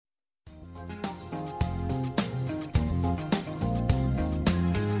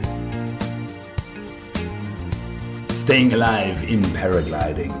Staying Alive in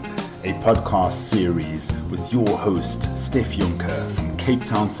Paragliding, a podcast series with your host, Steph Juncker from Cape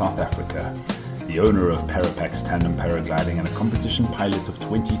Town, South Africa, the owner of Parapax Tandem Paragliding and a competition pilot of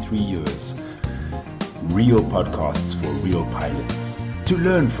 23 years. Real podcasts for real pilots, to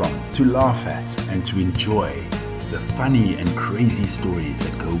learn from, to laugh at, and to enjoy the funny and crazy stories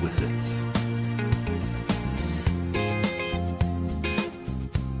that go with it.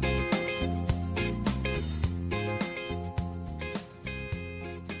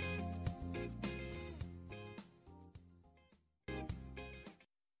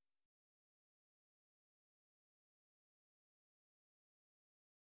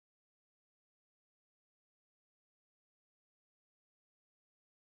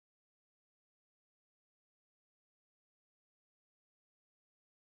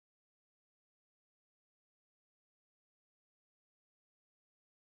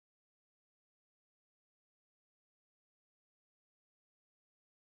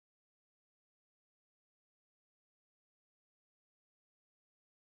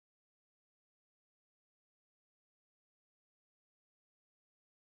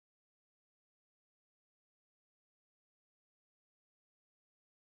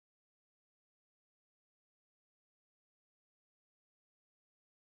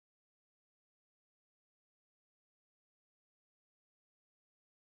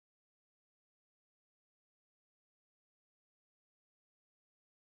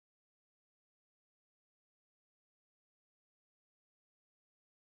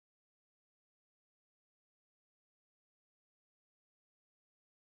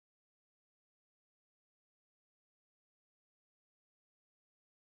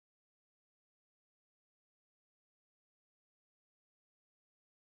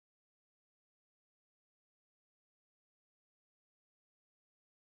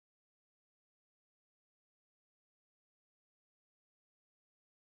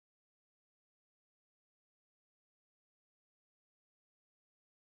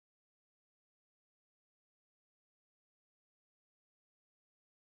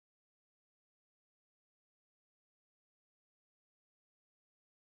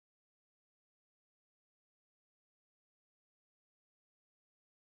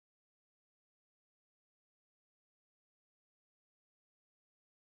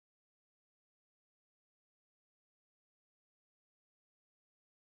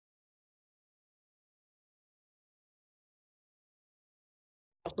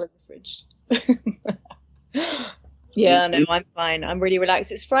 The fridge. Yeah, no, I'm fine. I'm really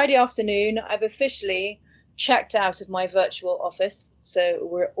relaxed. It's Friday afternoon. I've officially checked out of my virtual office, so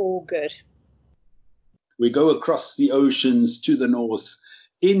we're all good. We go across the oceans to the north,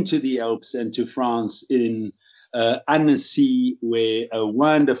 into the Alps and to France in Annecy, where a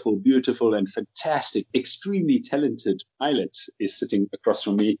wonderful, beautiful and fantastic, extremely talented pilot is sitting across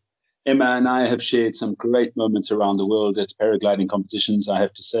from me. Emma and I have shared some great moments around the world at paragliding competitions. I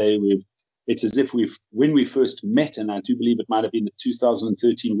have to say, it's as if when we first met, and I do believe it might have been the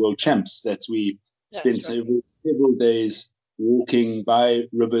 2013 World Champs, that we spent several days walking by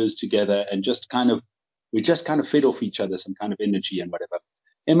rivers together and we just kind of fed off each other some kind of energy and whatever.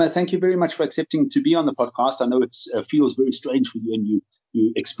 Emma, thank you very much for accepting to be on the podcast. I know it feels very strange for you, and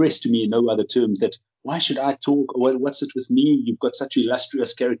you expressed to me in no other terms that why should I talk, or what's it with me? You've got such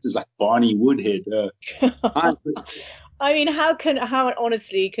illustrious characters like Barney Woodhead. I mean, how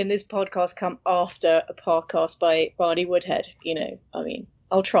honestly can this podcast come after a podcast by Barney Woodhead? You know, I mean,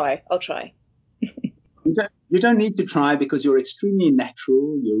 I'll try. You don't need to try, because you're extremely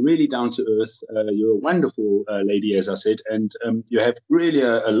natural. You're really down to earth. You're a wonderful lady, as I said, and you have really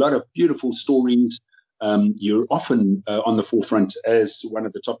a lot of beautiful stories. You're often on the forefront, as one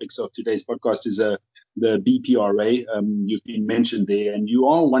of the topics of today's podcast is the BPRA. You've been mentioned there, and you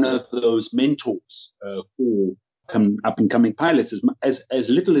are one of those mentors for up and coming pilots. As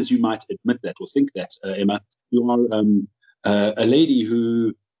little as you might admit that or think that, Emma, you are a lady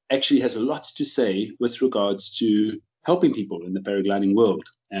who actually has a lot to say with regards to helping people in the paragliding world.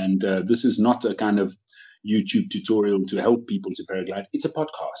 And this is not a kind of YouTube tutorial to help people to paraglide. It's a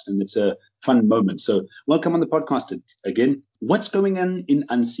podcast, and it's a fun moment. So welcome on the podcast again. What's going on in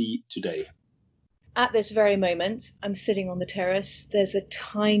Annecy today? At this very moment, I'm sitting on the terrace. There's a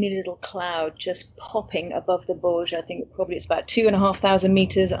tiny little cloud just popping above the Bauges. I think probably it's about 2,500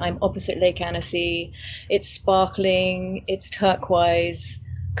 meters. I'm opposite Lake Annecy. It's sparkling. It's turquoise.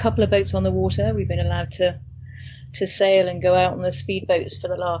 Couple of boats on the water. We've been allowed to sail and go out on the speedboats for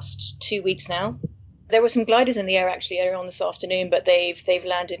the last 2 weeks now. There were some gliders in the air actually earlier on this afternoon, but they've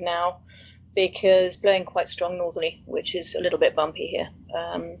landed now. because blowing quite strong northerly, which is a little bit bumpy here.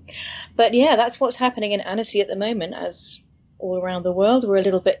 But yeah, that's what's happening in Annecy at the moment. As all around the world, we're a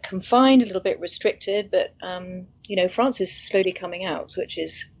little bit confined, a little bit restricted, but France is slowly coming out, which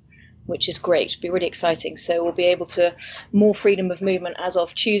is great. It'll be really exciting. So we'll be able to more freedom of movement as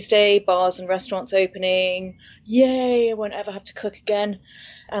of Tuesday, bars and restaurants opening. Yay, I won't ever have to cook again.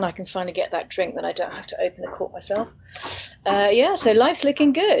 And I can finally get that drink that I don't have to open the cork myself. So life's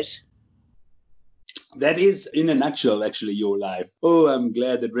looking good. That is, in a nutshell, actually your life. Oh, I'm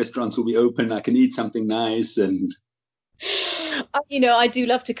glad that restaurants will be open. I can eat something nice. And I do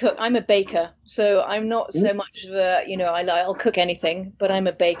love to cook. I'm a baker, so I'm not so much of a, I'll cook anything, but I'm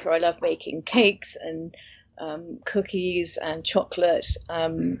a baker. I love making cakes and cookies and chocolate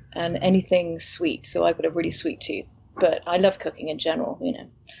and anything sweet. So I've got a really sweet tooth, but I love cooking in general,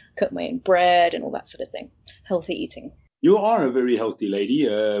 cook my own bread and all that sort of thing. Healthy eating. You are a very healthy lady.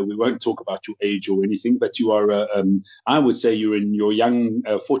 We won't talk about your age or anything, but you are, I would say you're in your young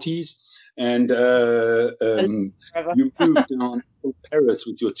 40s. And you moved down to Paris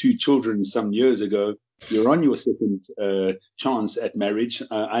with your 2 children some years ago. You're on your second chance at marriage.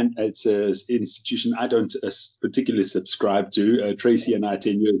 And it's an institution I don't particularly subscribe to. Tracy and I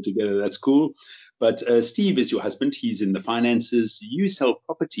 10 years together. That's cool. But Steve is your husband. He's in the finances. You sell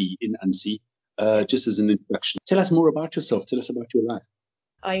property in Annecy. Just as an introduction, tell us more about yourself. Tell us about your life.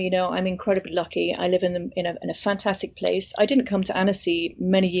 I'm incredibly lucky. I live in a fantastic place. I didn't come to Annecy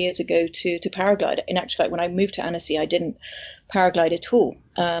many years ago to paraglide. In actual fact, when I moved to Annecy, I didn't paraglide at all.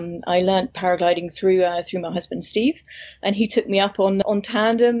 I learnt paragliding through my husband Steve, and he took me up on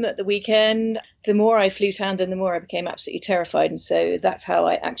tandem at the weekend. The more I flew tandem, the more I became absolutely terrified, and so that's how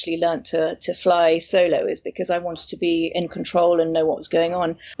I actually learnt to fly solo, is because I wanted to be in control and know what was going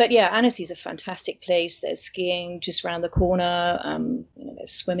on. But yeah, Annecy is a fantastic place. There's skiing just around the corner.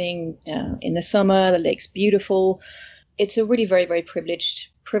 There's swimming in the summer. The lake's beautiful. It's a really very, very privileged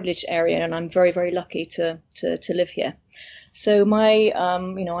area, and I'm very, very lucky to live here. So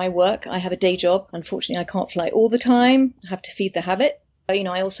I work. I have a day job. Unfortunately, I can't fly all the time. I have to feed the habit.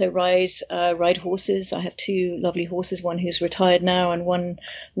 I also ride horses. I have 2 lovely horses, one who's retired now and one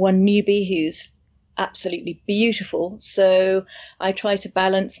newbie who's absolutely beautiful. So I try to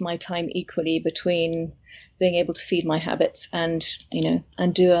balance my time equally between being able to feed my habits and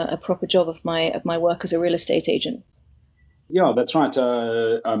do a proper job of my work as a real estate agent. Yeah, that's right.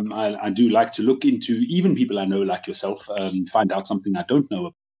 I do like to look into even people I know like yourself, find out something I don't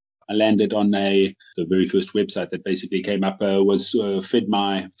know. I landed on the very first website that basically came up was Fed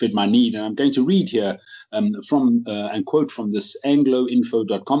My Need. And I'm going to read here from and quote from this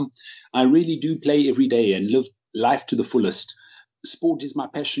angloinfo.com. I really do play every day and live life to the fullest. Sport is my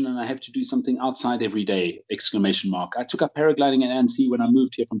passion and I have to do something outside every day, ! I took up paragliding at Annecy when I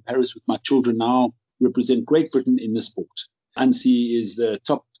moved here from Paris with my children. Now represent Great Britain in the sport. Annecy is the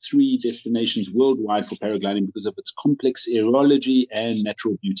top 3 destinations worldwide for paragliding because of its complex aerology and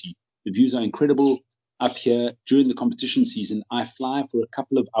natural beauty. The views are incredible up here. During the competition season, I fly for a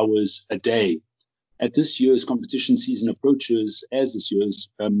couple of hours a day. At this year's competition season approaches,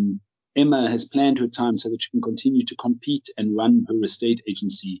 Emma has planned her time so that she can continue to compete and run her estate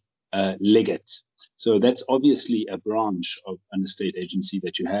agency, Leggett. So that's obviously a branch of an estate agency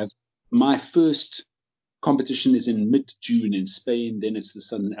that you have. My first competition is in mid-June in Spain, then it's the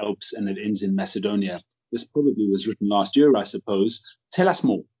Southern Alps, and it ends in Macedonia. This probably was written last year, I suppose. Tell us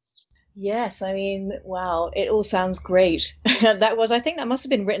more. Yes, wow, it all sounds great. I think that must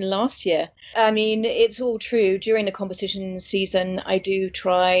have been written last year. It's all true. During the competition season, I do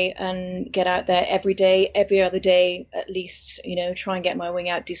try and get out there every day, every other day, at least, try and get my wing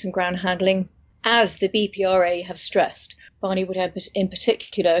out, do some ground handling. As the BPRA have stressed, Barney Woodhead in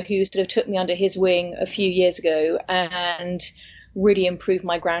particular, who sort of took me under his wing a few years ago and really improved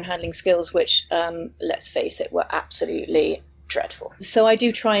my ground handling skills, which, let's face it, were absolutely dreadful. So I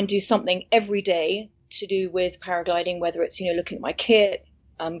do try and do something every day to do with paragliding, whether it's, looking at my kit,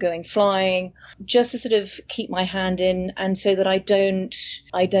 going flying, just to sort of keep my hand in, and so that I don't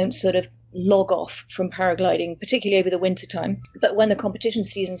sort of log off from paragliding, particularly over the winter time. But when the competition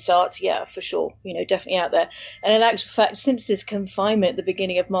season starts, yeah, for sure, definitely out there. And in actual fact, since this confinement at the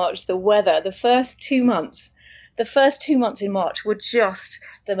beginning of March, the weather, the first 2 months in March were just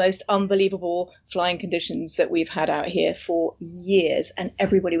the most unbelievable flying conditions that we've had out here for years. And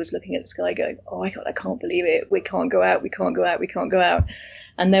everybody was looking at the sky going, oh my God, I can't believe it. We can't go out.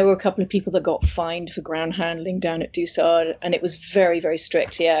 And there were a couple of people that got fined for ground handling down at Dussard. And it was very, very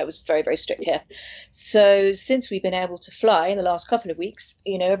strict. Yeah, it was very, very strict here. So since we've been able to fly in the last couple of weeks,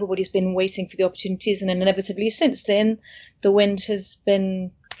 everybody's been waiting for the opportunities. And inevitably since then, the wind has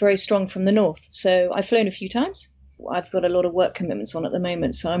been very strong from the north. So I've flown a few times. I've got a lot of work commitments on at the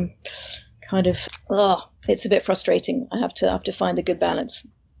moment, so I'm kind of, it's a bit frustrating. I have to find a good balance.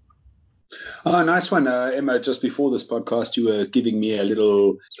 Oh, nice one. Emma, just before this podcast, you were giving me a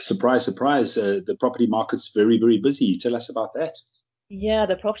little surprise. The property market's very, very busy. Tell us about that. Yeah,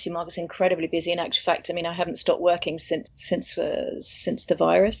 the property market's incredibly busy. In actual fact, I mean, I haven't stopped working since the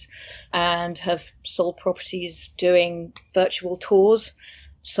virus, and have sold properties doing virtual tours,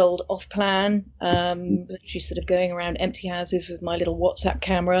 sold off plan, literally sort of going around empty houses with my little WhatsApp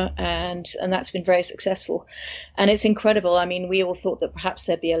camera, and that's been very successful. And it's incredible. I mean, we all thought that perhaps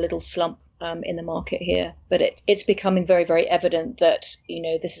there'd be a little slump in the market here, but it's becoming very, very evident that,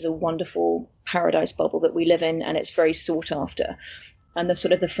 this is a wonderful paradise bubble that we live in, and it's very sought after. And the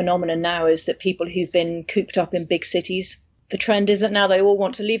sort of the phenomenon now is that people who've been cooped up in big cities, the trend is that now they all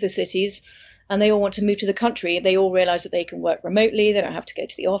want to leave the cities and they all want to move to the country. They all realize that they can work remotely. They don't have to go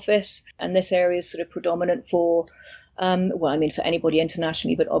to the office. And this area is sort of predominant for, for anybody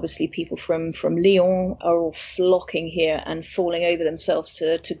internationally, but obviously people from Lyon are all flocking here and falling over themselves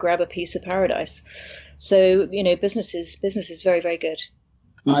to grab a piece of paradise. So, business is very, very good.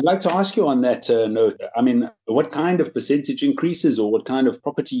 I'd like to ask you on that note, I mean, what kind of percentage increases or what kind of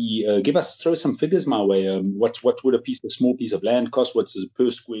property, throw some figures my way. What would a small piece of land cost? What's the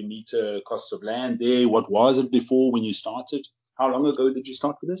per square meter cost of land there? What was it before when you started? How long ago did you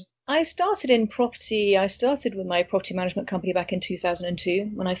start with this? I started in property. I started with my property management company back in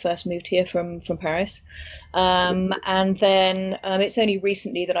 2002 when I first moved here from Paris. And then it's only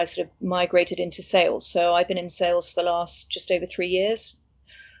recently that I sort of migrated into sales. So I've been in sales for the last just over 3 years.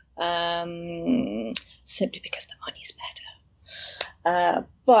 Simply because the money's better.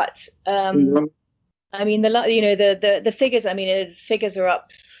 I mean, the figures. I mean, figures are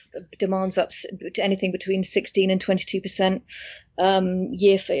up. Demand's up to anything between 16 and 22%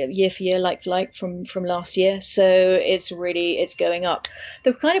 year for year, like from last year. So it's going up.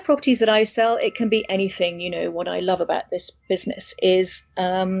 The kind of properties that I sell, it can be anything. What I love about this business is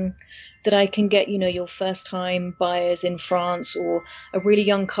that I can get, your first time buyers in France, or a really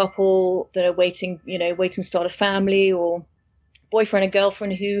young couple that are waiting to start a family, or boyfriend and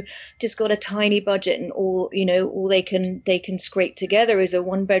girlfriend who just got a tiny budget, and all they can scrape together is a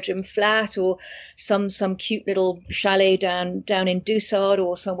 1-bedroom flat or some cute little chalet down in Dussard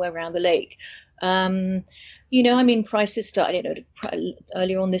or somewhere around the lake. Prices start,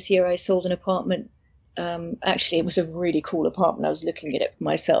 earlier on this year I sold an apartment. Actually, it was a really cool apartment. I was looking at it for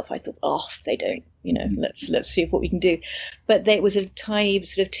myself. I thought, they don't, let's see what we can do. But it was a tiny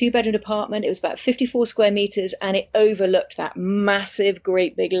sort of 2-bedroom apartment. It was about 54 square meters, and it overlooked that massive,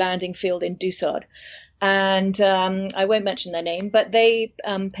 great big landing field in Dussard. And I won't mention their name, but they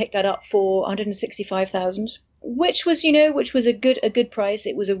picked that up for 165,000. Which was a good price.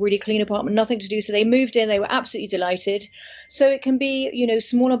 It was a really clean apartment, nothing to do. So they moved in. They were absolutely delighted. So it can be,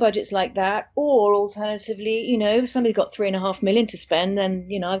 smaller budgets like that, or alternatively, if somebody got 3.5 million to spend, then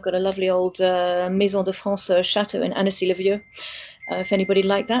I've got a lovely old Maison de France chateau in Annecy-le-Vieux. If anybody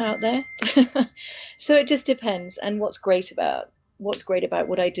liked that out there. So it just depends. And what's great about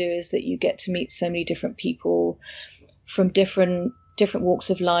what I do is that you get to meet so many different people from different walks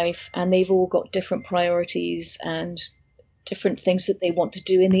of life, and they've all got different priorities and different things that they want to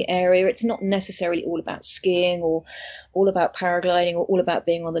do in the area. It's not necessarily all about skiing or all about paragliding or all about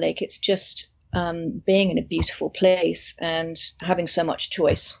being on the lake. It's just being in a beautiful place and having so much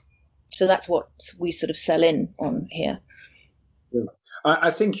choice. So that's what we sort of sell in on here. Yeah. I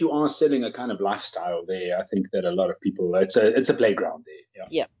think you are selling a kind of lifestyle there. I think that a lot of people, it's a playground there.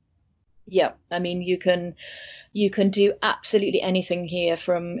 Yeah. Yeah, I mean, you can do absolutely anything here,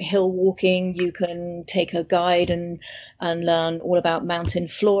 from hill walking. You can take a guide and learn all about mountain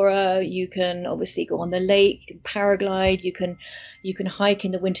flora. You can obviously go on the lake, paraglide. You can hike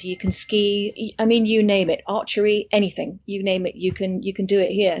in the winter. You can ski. I mean, you name it, archery, anything, you name it, you can do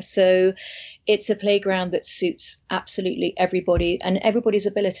it here. So it's a playground that suits absolutely everybody and everybody's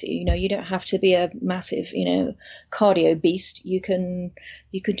ability. You don't have to be a massive, cardio beast. You can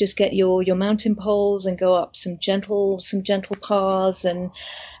just get your mountain poles and go up some gentle paths and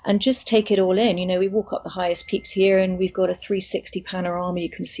just take it all in. We walk up the highest peaks here, and we've got a 360 panorama.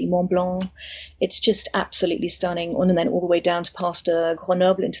 You can see Mont Blanc. It's just absolutely stunning. And then all the way down to past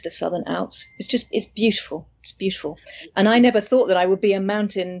Grenoble into the Southern Alps. It's beautiful. It's beautiful. And I never thought that I would be a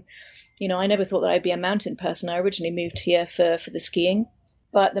mountain. I never thought that I'd be a mountain person. I originally moved here for the skiing,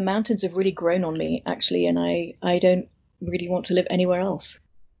 but the mountains have really grown on me, actually, and I don't really want to live anywhere else.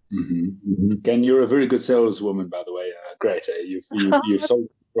 Mm-hmm. Mm-hmm. And you're a very good saleswoman, by the way. Great. You've sold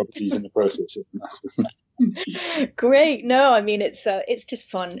properties in the process. Great. No, I mean it's just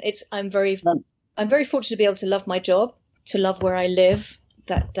fun. I'm very fortunate to be able to love my job, to love where I live.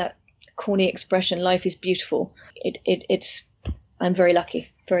 That corny expression, life is beautiful. It's I'm very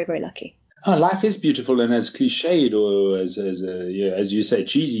lucky, very, very lucky. Oh, life is beautiful, and as cliched or as you say,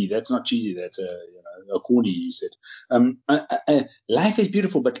 cheesy. That's not cheesy. That's a corny. You said. Life is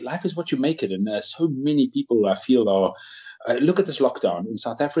beautiful, but life is what you make it. And so many people, I feel, are. Look at this lockdown in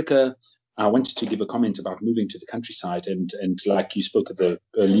South Africa. I wanted to give a comment about moving to the countryside, and like you spoke of the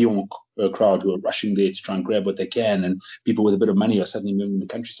Lyon crowd who are rushing there to try and grab what they can, and people with a bit of money are suddenly moving to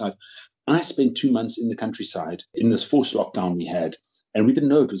the countryside. I spent 2 months in the countryside in this forced lockdown we had. And we didn't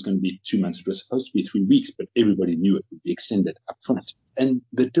know it was going to be 2 months. It was supposed to be 3 weeks, but everybody knew it would be extended up front. And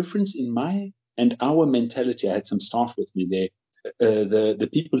the difference in my and our mentality, I had some staff with me there. The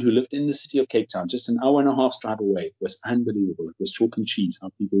people who lived in the city of Cape Town, just an hour and a half drive away, was unbelievable. It was chalk and cheese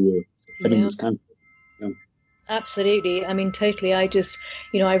how people were living this country. Yeah. Absolutely. I mean, totally. I just,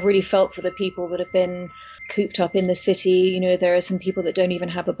 I really felt for the people that have been cooped up in the city. There are some people that don't even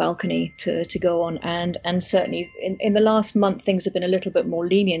have a balcony to go on. And certainly in the last month, things have been a little bit more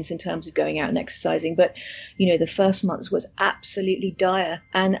lenient in terms of going out and exercising. But, the first months was absolutely dire.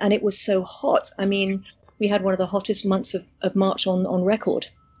 And it was so hot. I mean, we had one of the hottest months of March on record.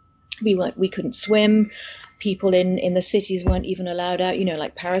 We couldn't swim. People in the cities weren't even allowed out.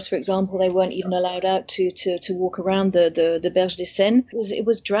 Like Paris, for example, they weren't even allowed out to walk around the Berge de Seine. It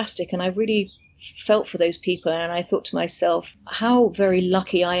was drastic, and I really felt for those people. And I thought to myself, how very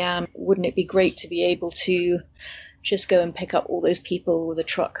lucky I am. Wouldn't it be great to be able to just go and pick up all those people with a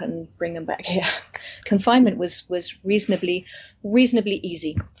truck and bring them back here? Confinement was reasonably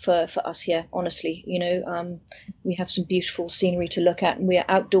easy for us here, honestly. We have some beautiful scenery to look at, and we are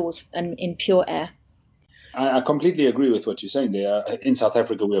outdoors and in pure air. I completely agree with what you're saying there. In South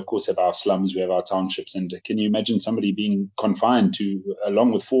Africa, we, of course, have our slums, we have our townships. And can you imagine somebody being confined to,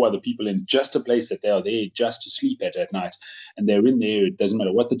 along with 4 other people, in just a place that they are there just to sleep at night? And they're in there. It doesn't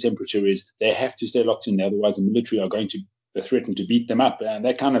matter what the temperature is. They have to stay locked in. Otherwise, the military are going to threaten to beat them up. And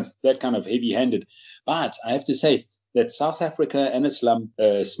that kind of heavy-handed. But I have to say that South Africa and a slum,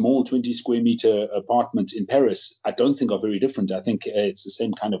 a small 20 square meter apartment in Paris, I don't think are very different. I think it's the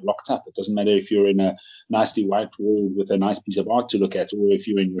same kind of locked up. It doesn't matter if you're in a nicely white wall with a nice piece of art to look at, or if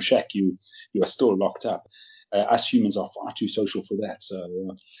you're in your shack, you are still locked up. Us humans are far too social for that.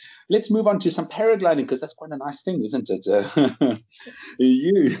 So let's move on to some paragliding, because that's quite a nice thing, isn't it?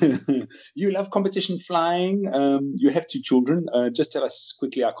 You love competition flying. You have 2 children. Just tell us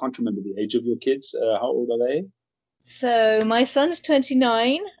quickly, I can't remember the age of your kids. How old are they? So my son's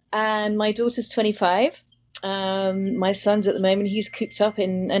 29 and my daughter's 25. My son's at the moment, he's cooped up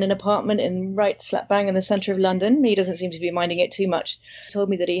in an apartment in right slap bang in the centre of London. He doesn't seem to be minding it too much. He told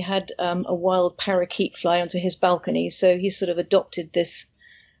me that he had a wild parakeet fly onto his balcony. So he's sort of adopted this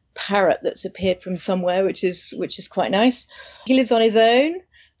parrot that's appeared from somewhere, which is quite nice. He lives on his own,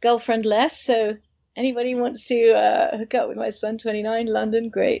 girlfriend less. So anybody wants to hook up with my son, 29, London,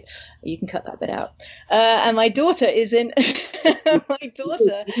 great. You can cut that bit out. And my daughter is in my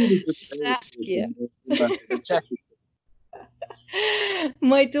daughter, Saskia.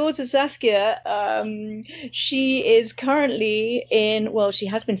 My daughter, Saskia, she is currently she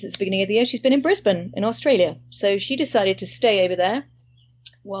has been since the beginning of the year. She's been in Brisbane in Australia. So she decided to stay over there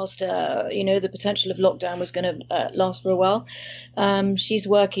whilst the potential of lockdown was going to last for a while. She's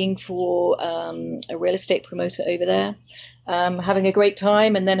working for a real estate promoter over there, having a great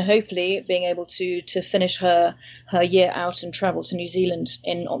time, and then hopefully being able to finish her year out and travel to New Zealand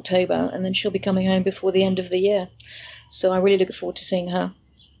in October, and then she'll be coming home before the end of the year. So I really look forward to seeing her.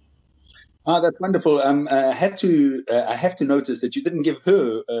 Oh, that's wonderful. I have to notice that you didn't give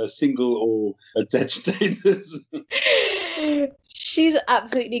her a single or attached status. She's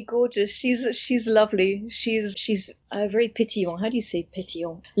absolutely gorgeous. She's lovely. She's very pétillant. How do you say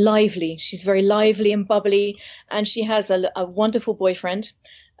pétillant? Lively. She's very lively and bubbly, and she has a wonderful boyfriend.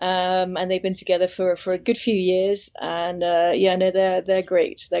 And they've been together for a good few years. And they're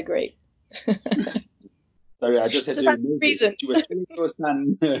great. They're great. Sorry, I just had to reason. You were telling your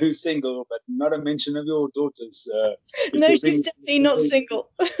son who's single, but not a mention of your daughters. No, she's definitely not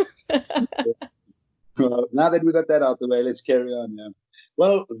single. Well, now that we got that out the way, let's carry on. Yeah.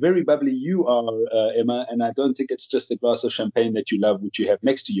 Well, very bubbly you are, Emma, and I don't think it's just a glass of champagne that you love, which you have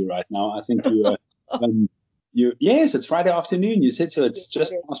next to you right now. I think you are. Yes, it's Friday afternoon. You said so. It's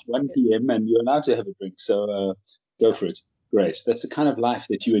just past 1 p.m. and you're allowed to have a drink. So go for it. Great. That's the kind of life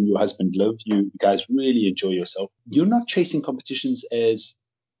that you and your husband live. You guys really enjoy yourself. You're not chasing competitions as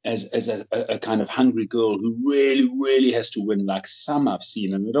a kind of hungry girl who really, really has to win, like some I've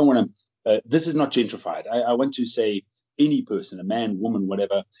seen. And I don't want to This is not gentrified. I want to say any person, a man, woman,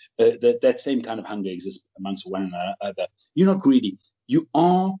 whatever, that same kind of hunger exists amongst one another. You're not greedy. You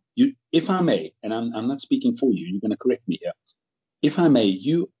are, if I may, and I'm not speaking for you, you're going to correct me here. If I may,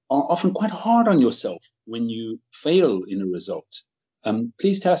 you are often quite hard on yourself when you fail in a result.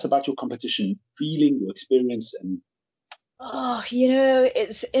 Please tell us about your competition feeling, your experience, and Oh,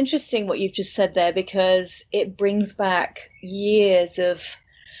 it's interesting what you've just said there, because it brings back years of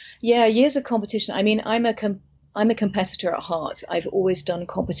competition. I mean, I'm a competitor at heart. I've always done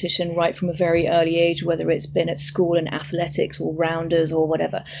competition right from a very early age, whether it's been at school in athletics or rounders or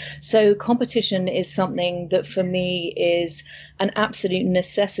whatever. So competition is something that for me is an absolute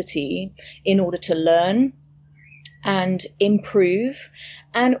necessity in order to learn and improve,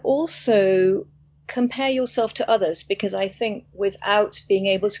 and also compare yourself to others, because I think without being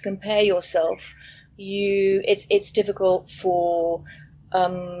able to compare yourself, it's difficult for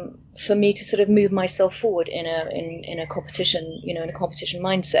me to sort of move myself forward in a competition, in a competition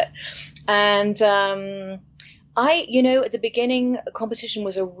mindset. And at the beginning, competition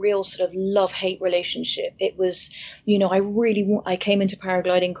was a real sort of love-hate relationship. It was, I came into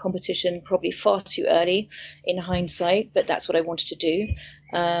paragliding competition probably far too early in hindsight, but that's what I wanted to do.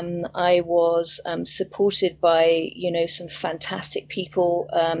 I was supported by, some fantastic people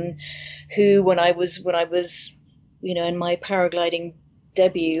who, when I was, in my paragliding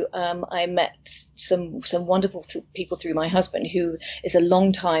debut, I met some wonderful people through my husband, who is a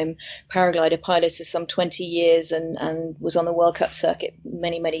long-time paraglider pilot, is some 20 years and was on the World Cup circuit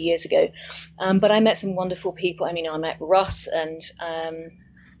many, many years ago. But I met some wonderful people. I mean, I met Russ, and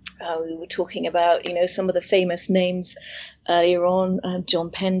we were talking about, some of the famous names earlier on, John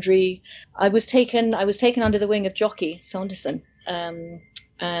Pendry. I was taken under the wing of Jockey Sanderson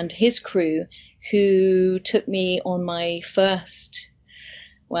and his crew, who took me on my first.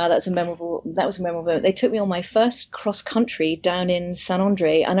 Wow, that was a memorable moment. They took me on my first cross country down in Saint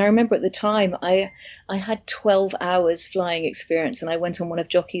Andre, and I remember at the time I had 12 hours flying experience, and I went on one of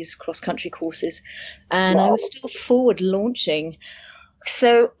Jockey's cross country courses, and wow. I was still forward launching.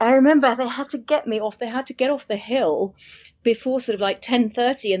 So I remember they had to get off the hill before sort of like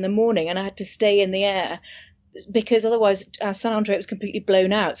 10:30 in the morning, and I had to stay in the air, because otherwise Saint Andre was completely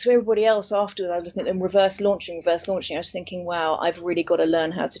blown out. So everybody else afterwards, I was looking at them reverse launching. I was thinking, wow, I've really got to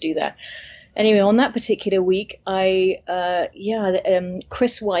learn how to do that. Anyway, on that particular week,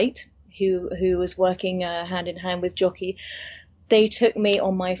 Chris White, who was working hand in hand with Jockey, they took me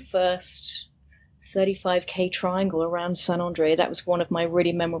on my first 35K triangle around Saint Andre. That was one of my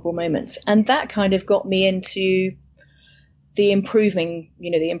really memorable moments. And that kind of got me into the improving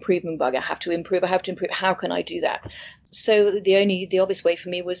bug. I have to improve. How can I do that? So the obvious way for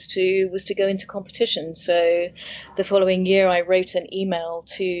me was to go into competition. So the following year, I wrote an email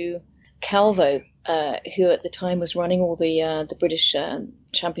to Calvo, who at the time was running all the British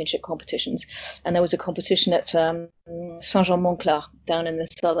championship competitions, and there was a competition at Saint-Jean-Montclar down in the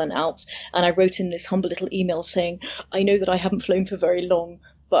Southern Alps, and I wrote in this humble little email saying, I know that I haven't flown for very long,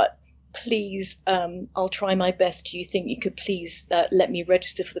 but please, I'll try my best. Do you think you could please let me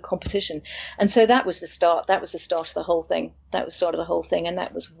register for the competition? And so that was the start. That was the start of the whole thing. And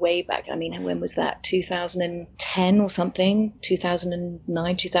that was way back. I mean, when was that? 2010 or something?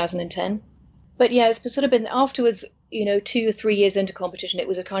 2009, 2010. But yeah, it's sort of been afterwards, 2 or 3 years into competition, it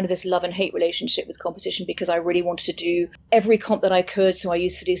was a kind of this love and hate relationship with competition, because I really wanted to do every comp that I could. So I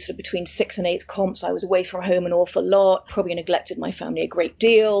used to do sort of between 6 and 8 comps. I was away from home an awful lot, probably neglected my family a great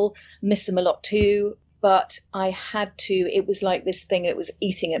deal, missed them a lot too. But I had to, it was like this thing that was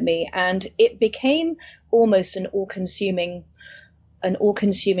eating at me, and it became almost an all-consuming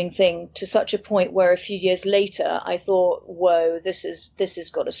thing, to such a point where a few years later I thought, whoa, this has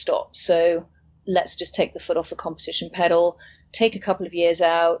got to stop. So let's just take the foot off the competition pedal, take a couple of years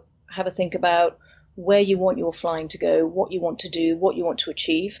out, have a think about where you want your flying to go, what you want to do, what you want to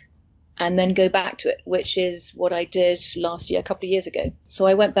achieve, and then go back to it, which is what I did last year, a couple of years ago. So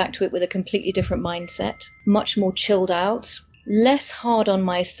I went back to it with a completely different mindset, much more chilled out, less hard on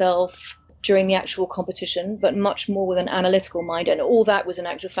myself during the actual competition, but much more with an analytical mind. And all that was in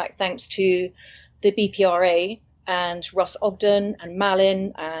actual fact thanks to the BPRA and Russ Ogden and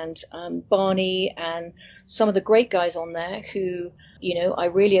Malin and Barney and some of the great guys on there who, I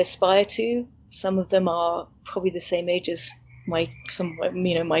really aspire to. Some of them are probably the same age as my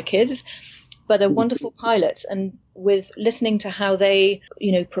kids, but they're wonderful pilots. And with listening to how they,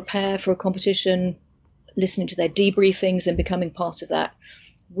 prepare for a competition, listening to their debriefings and becoming part of that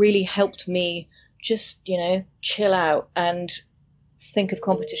really helped me just, chill out and think of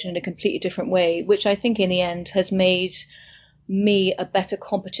competition in a completely different way, which I think in the end has made me a better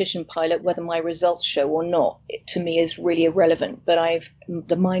competition pilot, whether my results show or not, to me is really irrelevant. But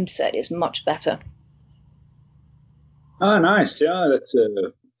the mindset is much better. Oh, nice. Yeah, that's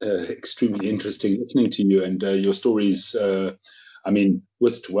extremely interesting listening to you and your stories. I mean,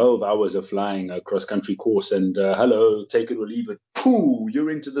 with 12 hours of flying a cross-country course and hello, take it or leave it, pooh,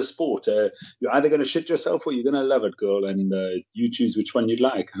 you're into the sport. You're either going to shit yourself or you're going to love it, girl, and you choose which one you'd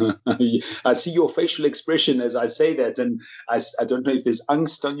like. I see your facial expression as I say that, and I don't know if there's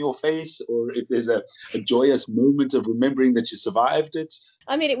angst on your face or if there's a joyous moment of remembering that you survived it.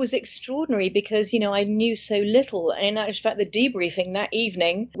 I mean, it was extraordinary because, I knew so little. And in fact, the debriefing that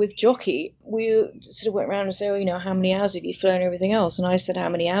evening with Jockey, we sort of went around and said, how many hours have you flown and everything else? And I said how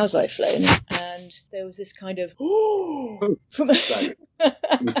many hours I've flown. And there was this kind of,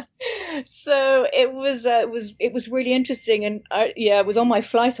 so it was really interesting. And it was on my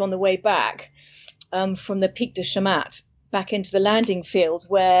flight on the way back from the Pic de Chamat back into the landing field,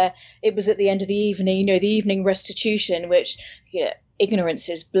 where it was at the end of the evening, the evening restitution, which, ignorance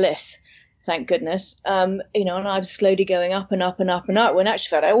is bliss, thank goodness. And I was slowly going up and up and up and up, when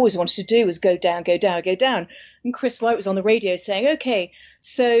actually what I always wanted to do was go down, go down, go down. And Chris White was on the radio saying, okay,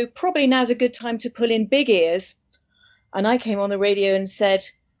 so probably now's a good time to pull in big ears. And I came on the radio and said,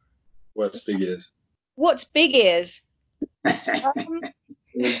 what's big ears? What's big ears? And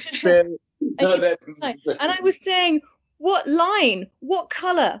I was saying, what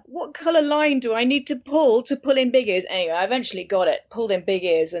color line do I need to pull in big ears? Anyway, I eventually got it, pulled in big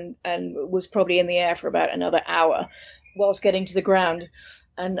ears, and was probably in the air for about another hour whilst getting to the ground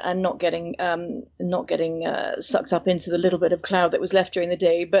and not getting sucked up into the little bit of cloud that was left during the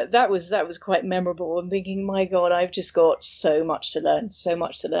day. But that was quite memorable, and thinking, my God, I've just got so much to learn.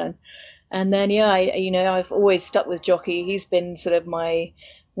 And then, I've always stuck with Jockey. He's been sort of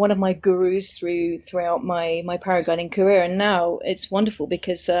one of my gurus throughout my paragliding career, and now it's wonderful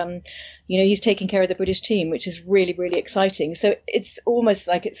because he's taking care of the British team, which is really, really exciting. So it's almost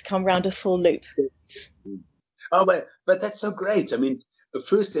like it's come round a full loop. Oh, but that's so great. I mean,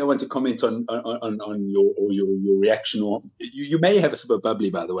 firstly, I want to comment on your reaction. Or you may have a sip of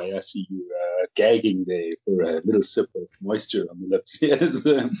bubbly, by the way. I see you gagging there for a little sip of moisture on the lips. Yes.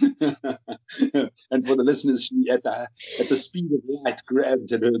 And for the listeners, she at the speed of light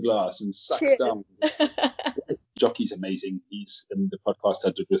grabbed at her glass and sucks down. Jockey's amazing. He's the podcast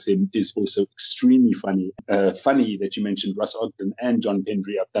I did with him is also extremely funny. Funny that you mentioned Russ Ogden and John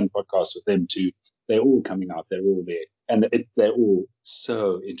Pendry. I've done podcasts with them too. They're all coming out. They're all there. And they're all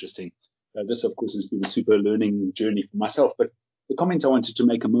so interesting. This, of course, has been a super learning journey for myself. But the comment I wanted to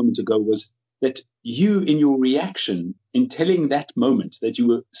make a moment ago was that you, in your reaction, in telling that moment that you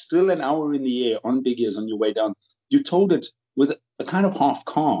were still an hour in the air on big ears on your way down, you told it with a kind of half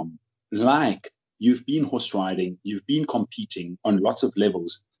calm, like you've been horse riding, you've been competing on lots of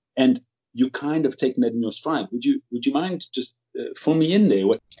levels, and you kind of taken that in your stride. Would you mind just fill me in there?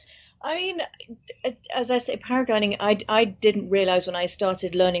 I mean, as I say, paragliding, I didn't realize when I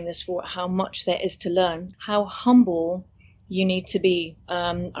started learning this sport how much there is to learn, how humble you need to be.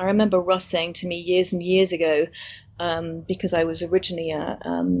 I remember Russ saying to me years and years ago, because I was originally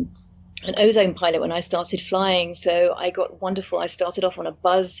an ozone pilot when I started flying. So I got wonderful. I started off on a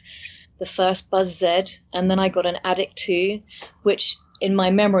Buzz, the first Buzz Z, and then I got an Addict 2, which in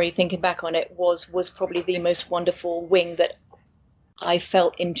my memory, thinking back on it, was probably the most wonderful wing that I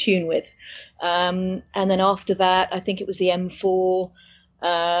felt in tune with. And then after that, I think it was the M4.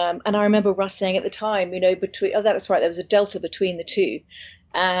 And I remember Russ saying at the time, that was right, there was a delta between the two.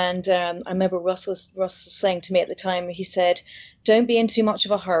 And I remember Russ was saying to me at the time, he said, don't be in too much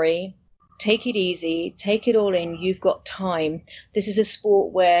of a hurry. Take it easy. Take it all in. You've got time. This is a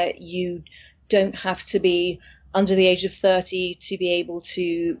sport where you don't have to be under the age of 30 to be able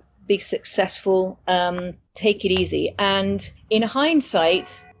to be successful. Take it easy. And in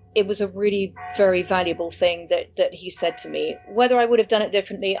hindsight, it was a really very valuable thing that he said to me. Whether I would have done it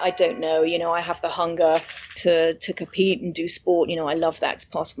differently, I don't know. I have the hunger to compete and do sport. I love that. It's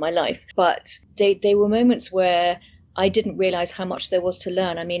part of my life. But they were moments where I didn't realize how much there was to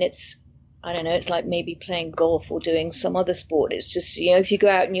learn. I mean, I don't know, it's like maybe playing golf or doing some other sport. It's just, if you go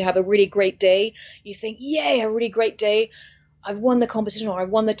out and you have a really great day, you think, yay, a really great day. I've won the competition, or I've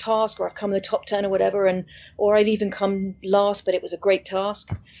won the task, or I've come in the top 10 or whatever, or I've even come last, but it was a great task.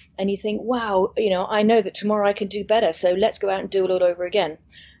 And you think, wow, I know that tomorrow I can do better, so let's go out and do it all over again.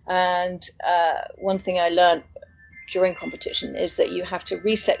 And one thing I learned during competition is that you have to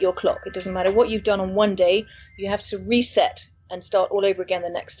reset your clock. It doesn't matter what you've done on one day, you have to reset and start all over again the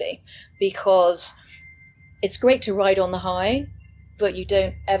next day, because it's great to ride on the high, but you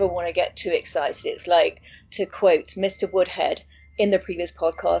don't ever want to get too excited. It's like, to quote Mr. Woodhead in the previous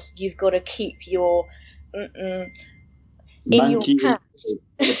podcast, you've got to keep your in your pants,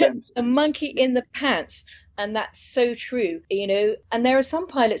 a monkey in the pants. And that's so true, and there are some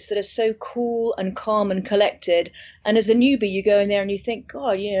pilots that are so cool and calm and collected. And as a newbie, you go in there and you think,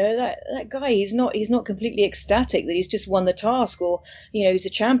 God, that guy, he's not completely ecstatic that he's just won the task, or, he's a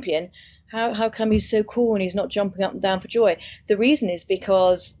champion. How come he's so cool and he's not jumping up and down for joy? The reason is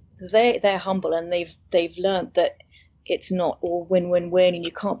because they're humble, and they've learned that it's not all win-win-win, and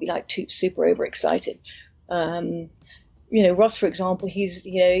you can't be like super overexcited. Ross, for example, he's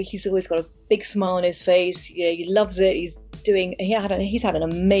always got a big smile on his face. He loves it. He's had an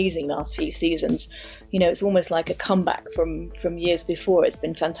amazing last few seasons. It's almost like a comeback from years before. It's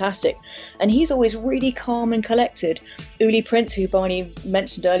been fantastic. And he's always really calm and collected. Uli Prince, who Barney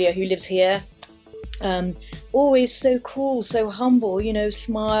mentioned earlier, who lives here, always so cool, so humble,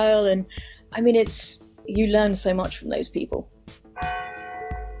 smile. And I mean, you learn so much from those people.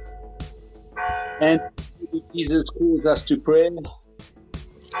 And Jesus calls us to prayer.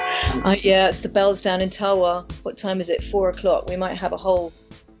 Yeah, it's the bells down in Tawa. What time is it? 4:00. We might have a whole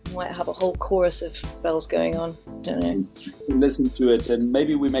chorus of bells going on. Don't know. Listen to it, and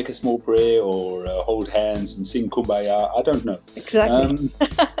maybe we make a small prayer, or hold hands and sing Kumbaya. I don't know. Exactly.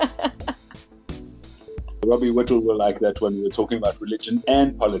 Robbie Whittle will like that when we were talking about religion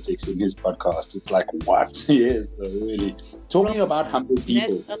and politics in his podcast. It's like, what? Yes, really. Talking about humble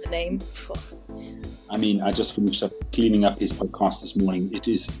people. Yes, another name. I mean, I just finished up cleaning up his podcast this morning. It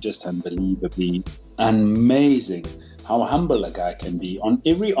is just unbelievably amazing how humble a guy can be. On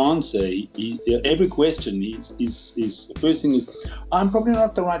every answer, every question, the first thing is, I'm probably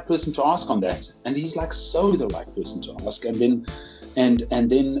not the right person to ask on that. And he's like, so the right person to ask. And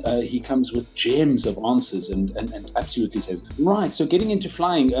then he comes with gems of answers and absolutely says, right, so getting into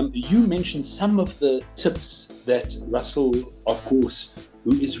flying, you mentioned some of the tips that Russell, of course,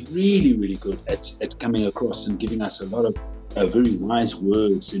 who is really, really good at coming across and giving us a lot of very wise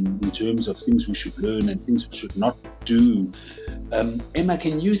words in terms of things we should learn and things we should not do. Emma,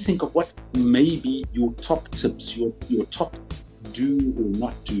 can you think of what may be your top tips, your top do or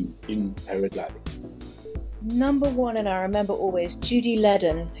not do in paragliding? Number one, and I remember always, Judy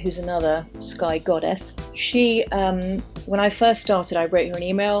Ledden, who's another sky goddess. She, when I first started, I wrote her an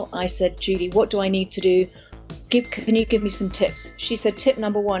email. I said, Judy, what do I need to do? Can you give me some tips? She said, tip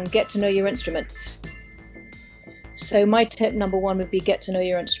number one, get to know your instruments. So my tip number one would be get to know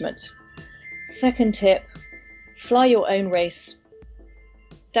your instruments. Second tip, fly your own race.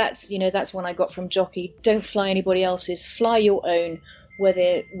 That's one I got from Jockey. Don't fly anybody else's. Fly your own,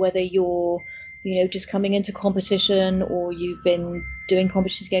 whether you're just coming into competition or you've been doing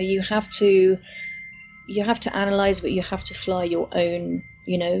competition together. You have to analyze, but you have to fly your own,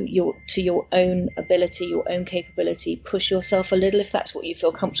 to your own ability, your own capability. Push yourself a little if that's what you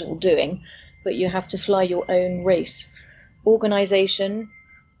feel comfortable doing, but you have to fly your own race. Organization,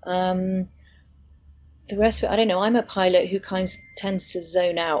 the rest of it, I don't know. I'm a pilot who tends to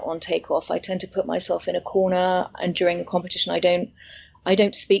zone out on takeoff. I tend to put myself in a corner, and during a competition, I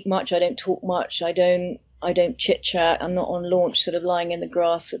don't speak much. I don't talk much. I don't chit chat. I'm not on launch, sort of lying in the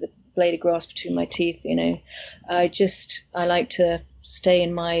grass with a blade of grass between my teeth. I like to stay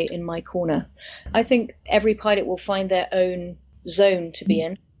in my corner. I think every pilot will find their own zone to be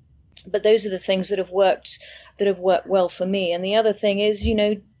in, but those are the things that have worked well for me. And the other thing is,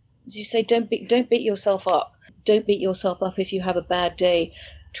 as you say, don't beat yourself up. Don't beat yourself up if you have a bad day.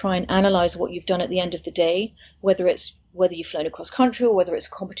 Try and analyze what you've done at the end of the day, whether you've flown across country or whether it's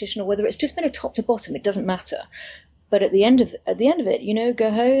a competition or whether it's just been a top to bottom. It doesn't matter. But at the end of it, go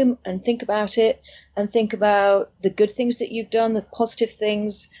home and think about it, and think about the good things that you've done, the positive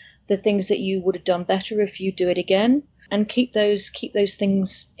things, the things that you would have done better if you do it again, and keep those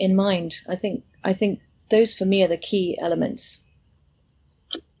things in mind. I think those for me are the key elements.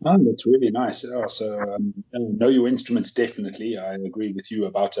 Oh, that's really nice. So know your instruments, definitely. I agree with you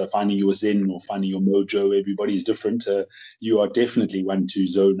about finding your zen or finding your mojo. Everybody's different. You are definitely one to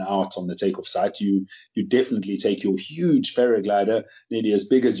zone out on the takeoff site. You definitely take your huge paraglider, nearly as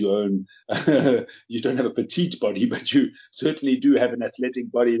big as your own. You don't have a petite body, but you certainly do have an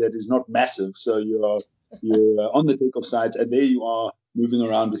athletic body that is not massive. So you're on the takeoff site, and there you are moving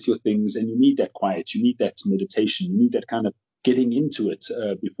around with your things, and you need that quiet. You need that meditation. You need that kind of getting into it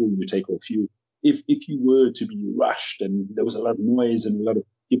before you take off. If you were to be rushed and there was a lot of noise and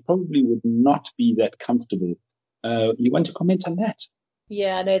you probably would not be that comfortable. You want to comment on that?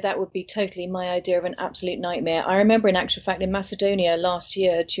 Yeah, no, that would be totally my idea of an absolute nightmare. I remember, in actual fact, in Macedonia last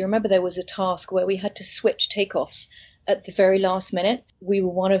year, do you remember there was a task where we had to switch takeoffs? at the very last minute. We were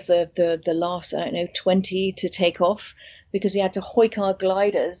one of the last, 20 to take off, because we had to hoik our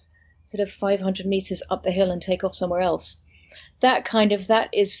gliders sort of 500 meters up the hill and take off somewhere else. That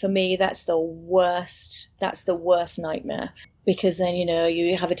is for me, that's the worst nightmare, because then,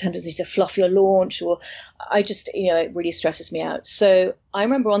 you have a tendency to fluff your launch, or it really stresses me out. So I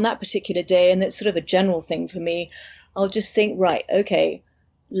remember on that particular day, and it's sort of a general thing for me, I'll just think, right, okay,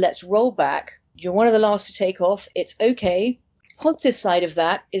 let's roll back. You're one of the last to take off. It's okay. Positive side of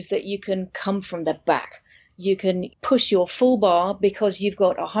that is that you can come from the back. You can push your full bar because you've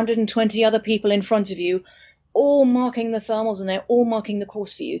got 120 other people in front of you, all marking the thermals, and they're all marking the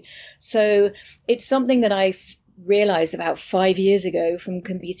course for you. So it's something that I realized about 5 years ago from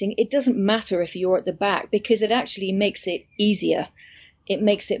competing. It doesn't matter if you're at the back, because it actually makes it easier. It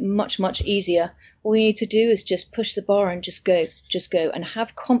makes it much, much easier. All you need to do is just push the bar and just go, and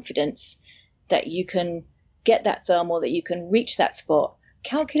have confidence that you can get that thermal, that you can reach that spot.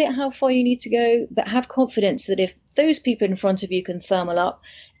 Calculate how far you need to go, but have confidence that if those people in front of you can thermal up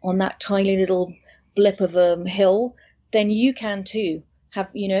on that tiny little blip of a hill, then you can too. Have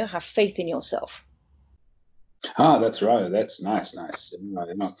faith in yourself. That's right. That's nice.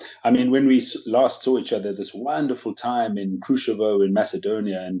 I mean, when we last saw each other, this wonderful time in Kruševo in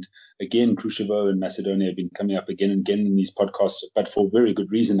Macedonia, and again, Kruševo and Macedonia have been coming up again and again in these podcasts, but for very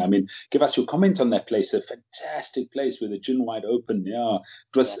good reason. I mean, give us your comment on that place. A fantastic place with a gin wide open. Yeah,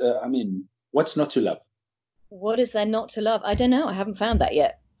 it was. What's not to love? What is there not to love? I don't know. I haven't found that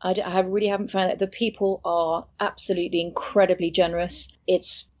yet. I really haven't found it. The people are absolutely incredibly generous.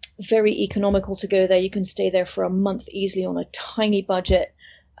 It's very economical to go there. You can stay there for a month easily on a tiny budget.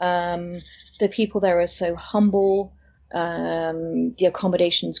 The people there are so humble. The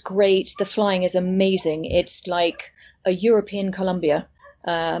accommodation's great. The flying is amazing. It's like a European Colombia.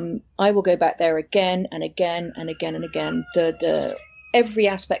 I will go back there again and again and again and again. Every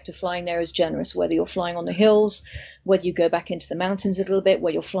aspect of flying there is generous, whether you're flying on the hills, whether you go back into the mountains a little bit,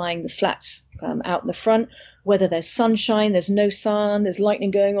 where you're flying the flats out in the front, whether there's sunshine, there's no sun, there's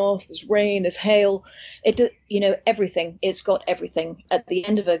lightning going off, there's rain, there's hail. Everything. It's got everything. At the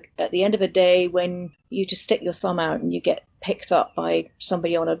end of a day, when you just stick your thumb out and you get picked up by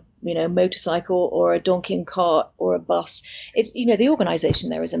somebody on a motorcycle or a donkey and cart or a bus, it's the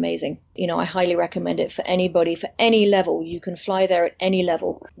organization there is amazing. I highly recommend it for anybody, for any level. You can fly there at any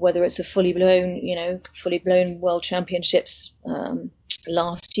level, whether it's a fully blown world championships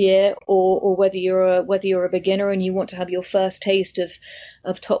last year, or whether you're a beginner and you want to have your first taste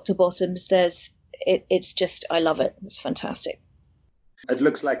of top to bottoms. It's just, I love it. It's fantastic. It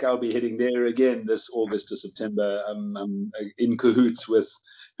looks like I'll be heading there again this August to September. I'm in cahoots with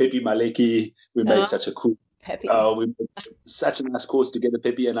Pepi Maleki. We made such a cool Pepi. We made such a nice course together,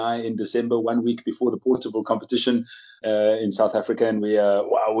 Pepi and I, in December, 1 week before the Portable competition in South Africa, and we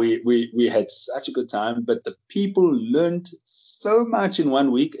had such a good time. But the people learned so much in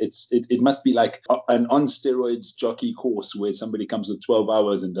 1 week. It must be like an on steroids jockey course where somebody comes with 12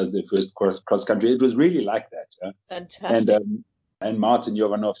 hours and does their first cross country. It was really like that. Fantastic. And Martin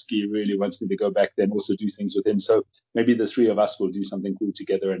Jovanovski really wants me to go back there and also do things with him. So maybe the three of us will do something cool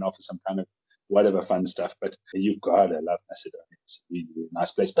together and offer some kind of whatever fun stuff. But you've got to love Macedonia. It's a really, really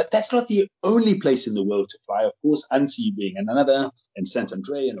nice place. But that's not the only place in the world to fly. Of course, Annecy being another, and Sant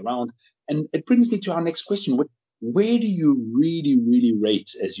Andre and around. And it brings me to our next question. Where do you really, really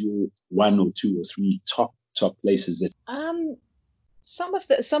rate as your one or two or three top places that? Some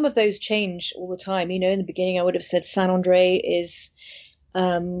of those change all the time. In the beginning, I would have said Sant Andre is,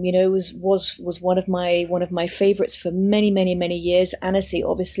 was one of my favorites for many, many, many years. Annecy,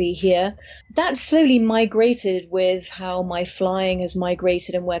 obviously, here. That slowly migrated with how my flying has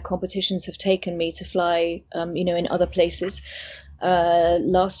migrated and where competitions have taken me to fly, in other places.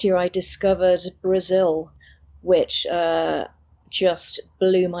 Last year, I discovered Brazil, which just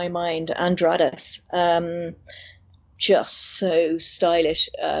blew my mind. Andradas. Just so stylish,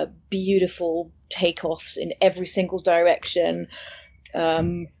 beautiful takeoffs in every single direction.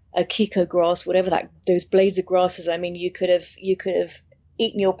 A Kiko grass, whatever those blades of grasses. I mean, you could have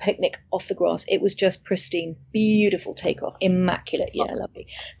eaten your picnic off the grass. It was just pristine, beautiful takeoff, immaculate. Yeah, lovely.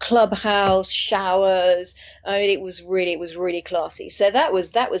 Clubhouse, showers. I mean, it was really classy. So that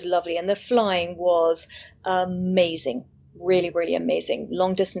was lovely, and the flying was amazing, really, really amazing.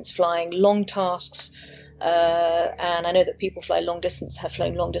 Long distance flying, long tasks. And I know that people have flown long distance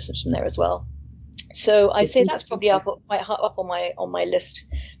from there as well. So I'd say that's probably quite up on my list,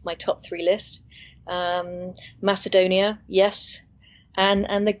 my top three list. Macedonia, yes,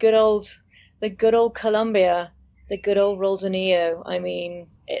 and the good old Colombia, The good old Roldoneo. I mean,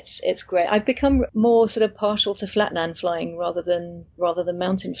 it's great. I've become more sort of partial to flatland flying rather than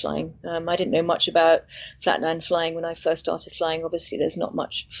mountain flying. I didn't know much about flatland flying when I first started flying. Obviously, there's not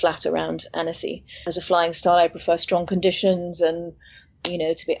much flat around Annecy. As a flying style, I prefer strong conditions and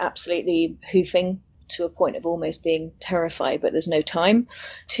to be absolutely hoofing to a point of almost being terrified, but there's no time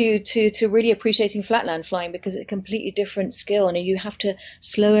to really appreciating flatland flying, because it's a completely different skill and you have to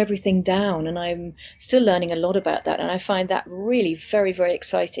slow everything down. And I'm still learning a lot about that. And I find that really very, very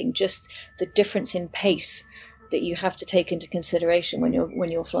exciting. Just the difference in pace that you have to take into consideration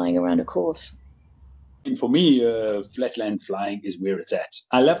when you're flying around a course. And for me, flatland flying is where it's at.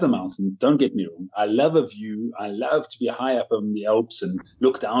 I love the mountain, don't get me wrong. I love a view. I love to be high up on the Alps and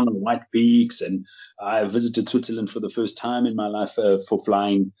look down on white peaks. And I visited Switzerland for the first time in my life for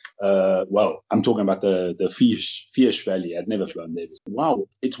flying. I'm talking about the Fiersch Valley. I'd never flown there. Wow,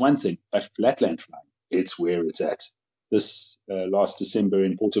 it's one thing, but flatland flying, it's where it's at. This last December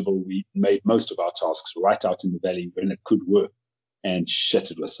in Portugal, we made most of our tasks right out in the valley when it could work. And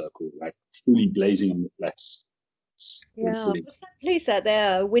shit, it was so cool, like fully blazing on the flats. Yeah, what's that place out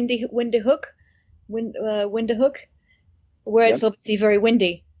there? Windyhook, where Yeah. it's obviously very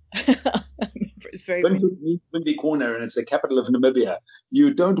windy. It's very windy. Windy Corner, and it's the capital of Namibia.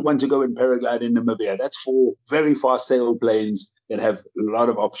 You don't want to go and paraglide in Namibia. That's for very fast sailplanes that have a lot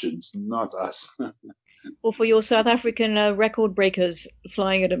of options, not us. Or for your South African record breakers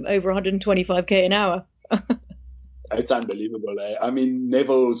flying at over 125k an hour. It's unbelievable. I mean,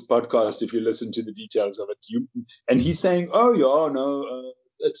 Neville's podcast, if you listen to the details of it, and he's saying, "Oh yeah, no,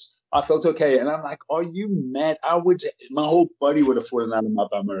 I felt okay," and I'm like, "Are you mad? My whole body would have fallen out of my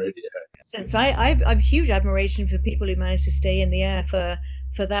bum already." Since I've huge admiration for people who manage to stay in the air for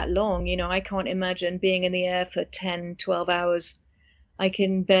that long. I can't imagine being in the air for 10, 12 hours. I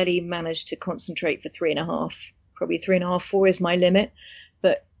can barely manage to concentrate for 3.5. Probably 3.5, 4 is my limit,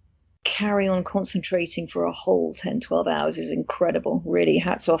 but carry on concentrating for a whole 10, 12 hours is incredible. Really,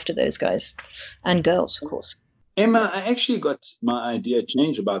 hats off to those guys and girls, of course. Emma, I actually got my idea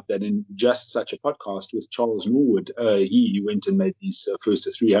changed about that in just such a podcast with Charles Norwood. He went and made these first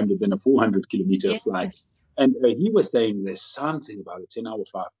a 300, then a 400 kilometer flight. And he was saying there's something about a 10-hour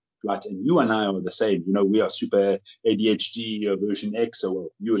flight. And you and I are the same. We are super ADHD version X. So,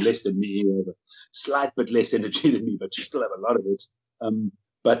 well, you're less than me. You have a slight bit less energy than me, but you still have a lot of it.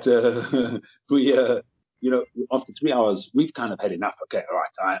 But we, after 3 hours, we've kind of had enough. Okay, all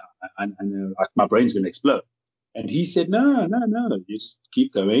right, I know my brain's going to explode. And he said, no, you just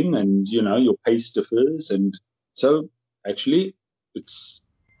keep going, and your pace differs. And so, actually,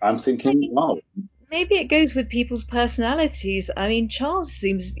 I'm thinking, wow. Maybe it goes with people's personalities. I mean, Charles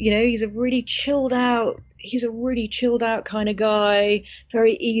seems, he's a really chilled out kind of guy,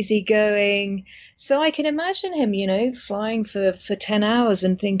 very easygoing. So I can imagine him, flying for 10 hours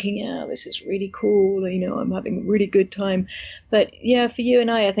and thinking, yeah, this is really cool. I'm having a really good time. But yeah, for you and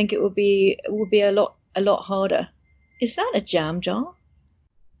I think it would be a lot harder. Is that a jam jar?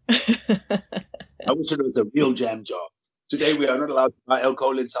 I wish it was a real jam jar. Today, we are not allowed to buy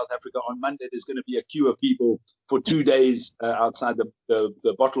alcohol in South Africa. On Monday, there's going to be a queue of people for 2 days outside the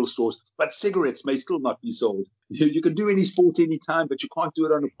bottle stores. But cigarettes may still not be sold. You can do any sport anytime, but you can't do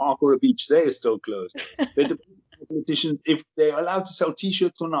it on a park or a beach. They are still closed. They depend on the politicians if they're allowed to sell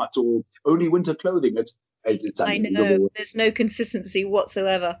T-shirts or not, or only winter clothing. It's I know there's no consistency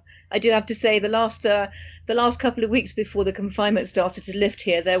whatsoever. I do have to say the last couple of weeks before the confinement started to lift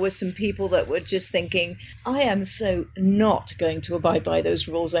here, there were some people that were just thinking, I am so not going to abide by those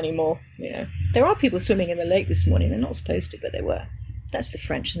rules anymore. There are people swimming in the lake this morning. They're not supposed to, but they were. That's the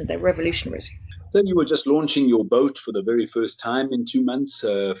French, and they're revolutionaries. Then you were just launching your boat for the very first time in 2 months.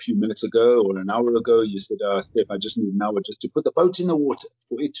 A few minutes ago or an hour ago, you said, Steph, I just need an hour just to put the boat in the water,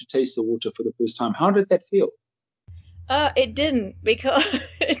 for it to taste the water for the first time. How did that feel? It didn't because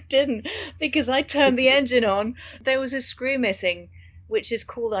I turned the engine on. There was a screw missing, which is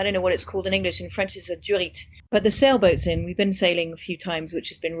called, I don't know what it's called in English. In French, it's a durite. But the sailboat's in. We've been sailing a few times, which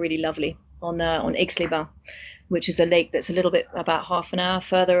has been really lovely on Aix-les-Bains, which is a lake that's a little bit about half an hour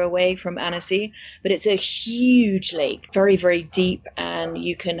further away from Annecy. But it's a huge lake, very, very deep, and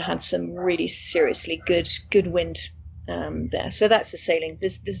you can have some really seriously good wind there. So that's the sailing.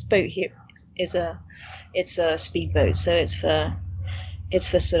 This boat here is it's a speedboat, so it's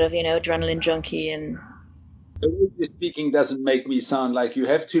for sort of adrenaline junkie. And the way you're speaking doesn't make me sound like you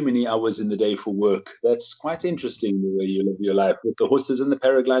have too many hours in the day for work. That's quite interesting, the way you live your life with the horses and the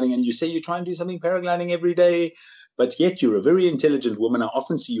paragliding. And you say you try and do something paragliding every day, but yet you're a very intelligent woman. I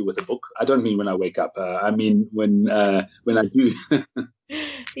often see you with a book. I don't mean when I wake up. I mean when I do.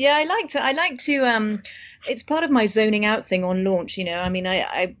 Yeah, I like to it's part of my zoning out thing on launch, you know. I mean,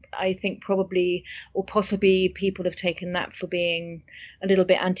 I think probably or possibly people have taken that for being a little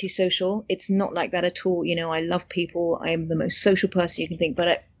bit antisocial. It's not like that at all, you know. I love people. I am the most social person you can think,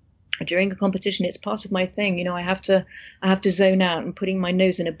 but during a competition, it's part of my thing, you know. I have to zone out, and putting my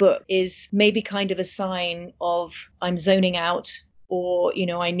nose in a book is maybe kind of a sign of I'm zoning out, or, you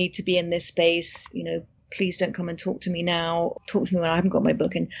know, I need to be in this space, you know. Please don't come and talk to me now. Talk to me when I haven't got my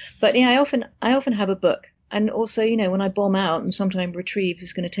book in. But yeah, I often have a book. And also, you know, when I bomb out and sometimes retrieve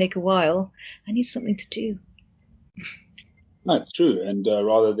is going to take a while, I need something to do. No, it's true. And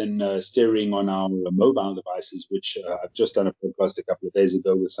rather than staring on our mobile devices, which I've just done a podcast a couple of days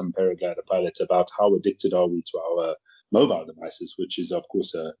ago with some paraglider pilots about how addicted are we to our mobile devices, which is, of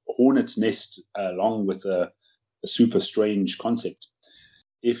course, a hornet's nest along with a super strange concept.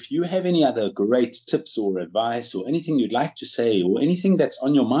 If you have any other great tips or advice or anything you'd like to say or anything that's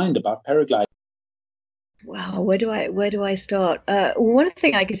on your mind about paragliding. Wow, where do I start? One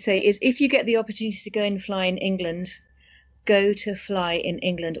thing I could say is if you get the opportunity to go and fly in England, go to fly in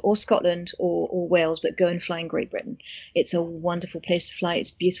England or Scotland or Wales, but go and fly in Great Britain. It's a wonderful place to fly.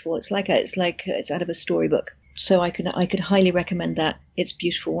 It's beautiful. It's out of a storybook. So I could highly recommend that. It's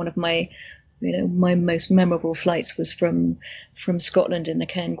beautiful. One of my my most memorable flights was from Scotland in the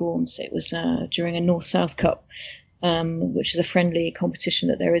Cairngorms. It was during a North-South Cup, which is a friendly competition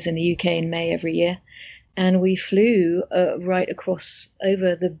that there is in the UK in May every year. And we flew right across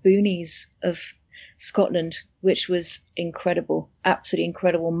over the boonies of Scotland, which was incredible, absolutely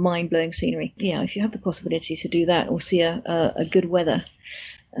incredible, mind-blowing scenery. Yeah, if you have the possibility to do that or see a good weather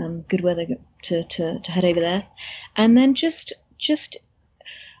to head over there, and then just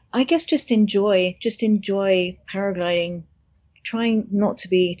I guess just enjoy paragliding, trying not to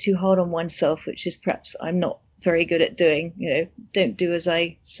be too hard on oneself, which is perhaps I'm not very good at doing. You know, don't do as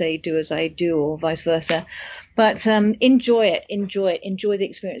I say, do as I do, or vice versa. But enjoy the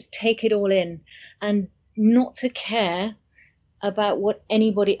experience, take it all in, and not to care about what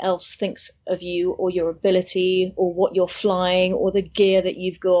anybody else thinks of you or your ability or what you're flying or the gear that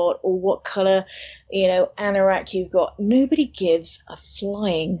you've got or what color, anorak you've got. Nobody gives a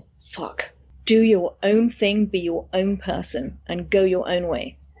flying fuck. Do your own thing, be your own person, and go your own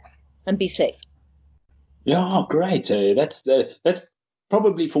way, and be safe. Yeah, great. That's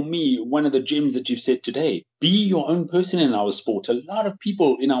probably for me one of the gems that you've said today. Be your own person in our sport. A lot of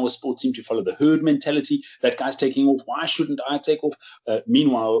people in our sport seem to follow the herd mentality. That guy's taking off. Why shouldn't I take off?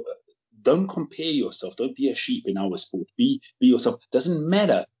 Meanwhile, don't compare yourself. Don't be a sheep in our sport. Be yourself. Doesn't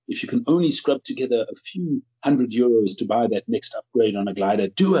matter if you can only scrub together a few €100 to buy that next upgrade on a glider.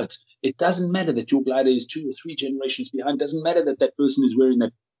 Do it. It doesn't matter that your glider is 2 or 3 generations behind. Doesn't matter that person is wearing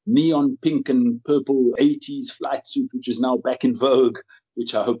that neon pink and purple 80s flight suit, which is now back in vogue,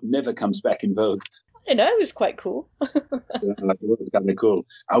 which I hope never comes back in vogue. I know, it was quite cool. It was kind of cool.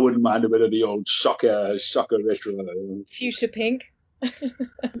 I wouldn't mind a bit of the old shocker retro. Fuchsia pink.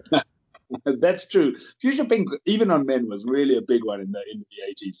 That's true. Fuchsia pink, even on men, was really a big one in the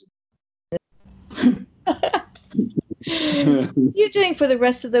 80s. What are you doing for the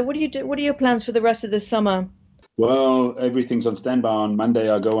rest of what are your plans for the rest of the summer? Well, everything's on standby. On Monday,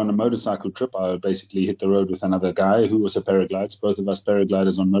 I go on a motorcycle trip. I basically hit the road with another guy who also paraglides. Both of us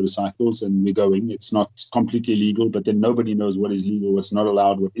paragliders on motorcycles, and we're going. It's not completely legal, but then nobody knows what is legal, what's not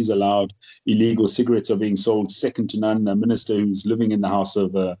allowed, what is allowed. Illegal cigarettes are being sold second to none. A minister who's living in the house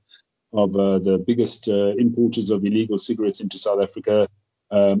of the biggest importers of illegal cigarettes into South Africa.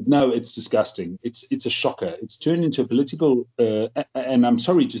 No, it's disgusting. It's a shocker. It's turned into a political, and I'm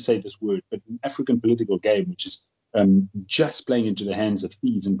sorry to say this word, but an African political game, which is just playing into the hands of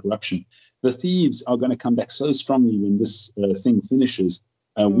thieves and corruption. The thieves are going to come back so strongly when this thing finishes.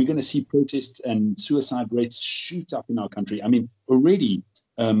 We're going to see protests and suicide rates shoot up in our country. I mean, already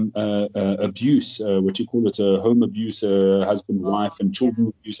abuse, what you call it, home abuse, husband, wife, and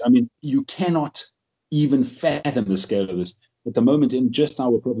children abuse. I mean, you cannot even fathom the scale of this. At the moment, in just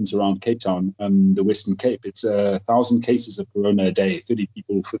our province around Cape Town, the Western Cape, it's 1,000 cases of corona a day. 50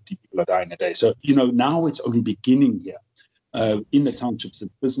 people are dying a day. So, now it's only beginning here. In the townships,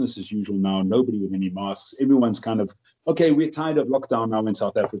 it's business as usual now. Nobody with any masks. Everyone's kind of, okay, we're tired of lockdown now in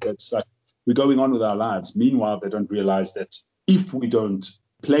South Africa. It's like we're going on with our lives. Meanwhile, they don't realize that if we don't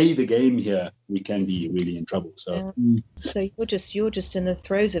play the game here, we can be really in trouble. So, So you're just in the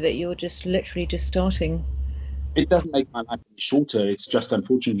throes of it. You're just literally just starting. It doesn't make my life any shorter. It's just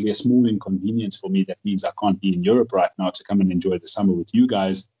unfortunately a small inconvenience for me. That means I can't be in Europe right now to come and enjoy the summer with you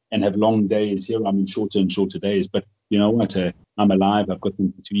guys and have long days. Here I'm in shorter and shorter days. But you know what? I'm alive. I've got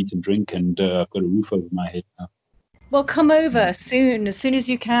something to eat and drink, and I've got a roof over my head now. Well, come over soon, as soon as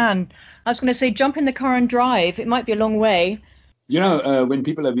you can. I was going to say, jump in the car and drive. It might be a long way. When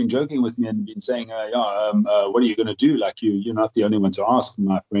people have been joking with me and been saying, what are you going to do? Like you're not the only one to ask.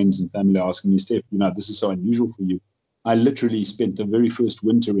 My friends and family are asking me, Steph, this is so unusual for you. I literally spent the very first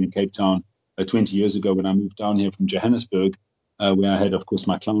winter in Cape Town 20 years ago when I moved down here from Johannesburg, where I had, of course,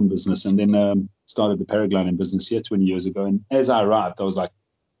 my clown business, and then started the paragliding business here 20 years ago. And as I arrived, I was like,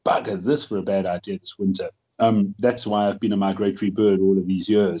 bugger this for a bad idea this winter. That's why I've been a migratory bird all of these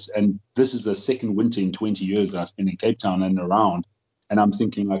years. And this is the second winter in 20 years that I've spent in Cape Town and around. And I'm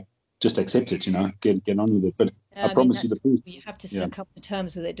thinking, like, just accept it, get on with it. But I promise you the proof. You have to sort of come to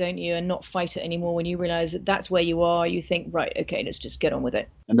terms with it, don't you? And not fight it anymore when you realize that that's where you are. You think, right, okay, let's just get on with it.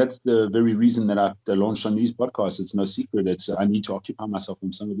 And that's the very reason that I launched on these podcasts. It's no secret. I need to occupy myself.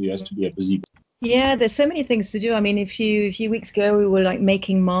 I'm somebody who has to be a busy. Yeah, there's so many things to do. I mean, a few weeks ago, we were like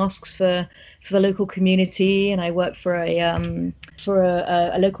making masks for the local community, and I work for a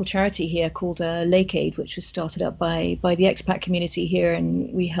local charity here called Lake Aid, which was started up by the expat community here,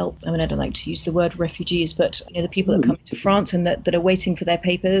 and we help. I mean, I don't like to use the word refugees, but the people that come to France and that are waiting for their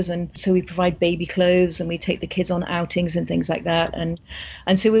papers, and so we provide baby clothes and we take the kids on outings and things like that, and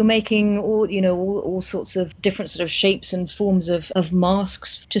so we're making all sorts of different sort of shapes and forms of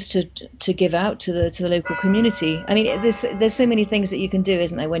masks just to give out to the local community. I mean, there's so many things that you can do,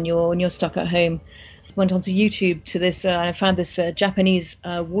 isn't there, when you're stuck at home. Went onto YouTube to this and I found this Japanese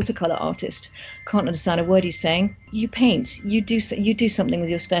watercolor artist. Can't understand a word he's saying. You paint, you do something with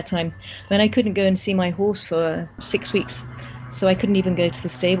your spare time. I mean, I couldn't go and see my horse for 6 weeks, so I couldn't even go to the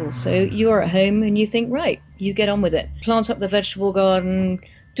stable. So you're at home and you think, right, you get on with it. Plant up the vegetable garden,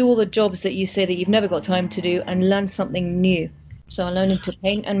 do all the jobs that you say that you've never got time to do, and learn something new. So I'm learning to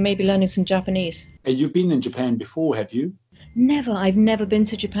paint and maybe learning some Japanese. You've been in Japan before, have you? Never. I've never been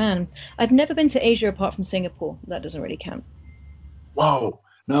to Japan. I've never been to Asia apart from Singapore. That doesn't really count. Wow.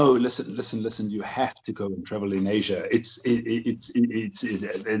 No, listen. You have to go and travel in Asia. It's there's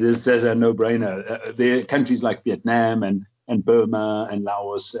a no-brainer. There are countries like Vietnam and Burma and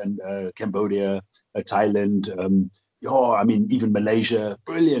Laos and Cambodia, Thailand. I mean, even Malaysia,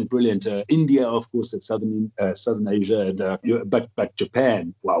 brilliant. India, of course, that's southern Asia, but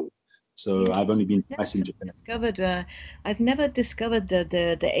Japan, wow. So I've only been twice in Japan. I've never discovered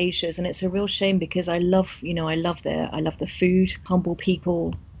the Asias, and it's a real shame because I love the food, humble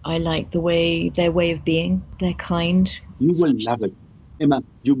people. I like their way of being. They're kind. You will love it. Emma,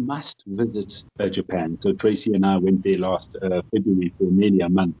 you must visit Japan. So Tracy and I went there last February for nearly a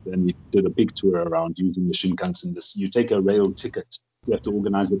month, and we did a big tour around using the Shinkansen. You take a rail ticket. You have to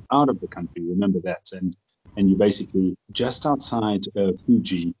organize it out of the country. Remember that. And you basically just outside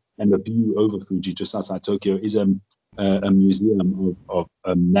Fuji, and the view over Fuji, just outside Tokyo, is a museum of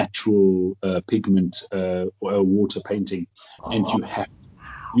natural pigment water painting. And you have,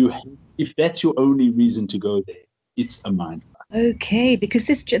 if that's your only reason to go there, it's a mind. Okay, because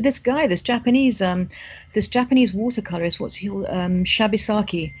this Japanese watercolorist, what's he called,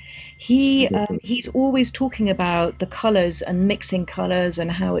 Shabisaki, he's always talking about the colors and mixing colors and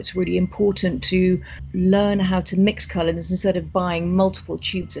how it's really important to learn how to mix colors instead of buying multiple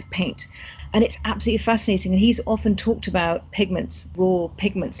tubes of paint. And it's absolutely fascinating. And he's often talked about pigments, raw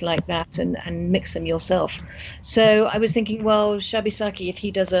pigments like that, and mix them yourself. So I was thinking, well, Shabisaki, if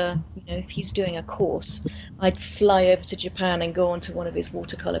he's doing a course, I'd fly over to Japan and go on to one of his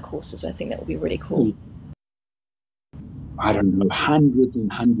watercolor courses. I think that would be really cool. I don't know, hundreds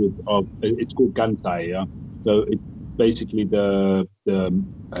and hundreds of, it's called Gansai, yeah? So it's basically the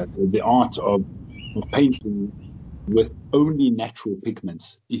art of painting with only natural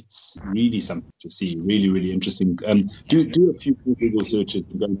pigments. It's really something to see, really, really interesting. Do a few Google searches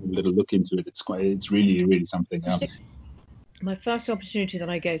and go and have a little look into it. It's really, really something. My first opportunity that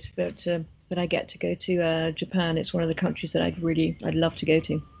I get to go to Japan, it's one of the countries that I'd love to go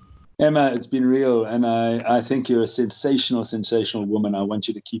to. Emma, it's been real, and I think you're a sensational woman. I want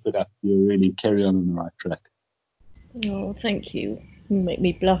you to keep it up. You really carry on the right track. Oh, thank you. You make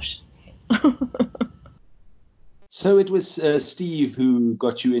me blush. So it was Steve who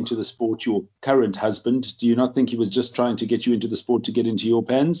got you into the sport, your current husband. Do you not think he was just trying to get you into the sport to get into your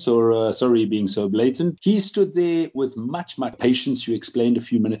pants? Or sorry, being so blatant? He stood there with much patience. You explained a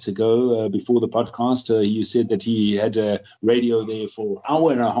few minutes ago before the podcast. You said that he had a radio there for an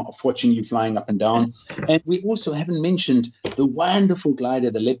hour and a half watching you flying up and down. And we also haven't mentioned the wonderful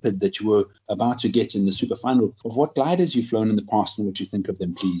glider, the Leopard, that you were about to get in the super final. Of what gliders you've flown in the past and what you think of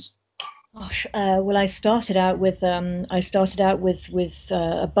them, please. Gosh, well, I started out with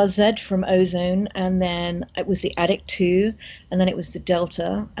a Buzz Z from Ozone, and then it was the Addict 2, and then it was the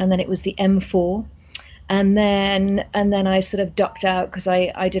Delta, and then it was the M4, And then I sort of ducked out because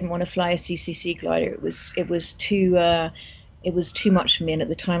I didn't want to fly a CCC glider. It was too much for me. And at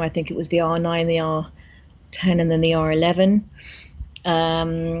the time, I think it was the R9, the R10, and then the R11.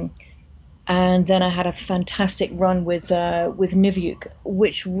 And then I had a fantastic run with Niviuk,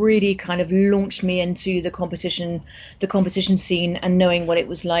 which really kind of launched me into the competition scene, and knowing what it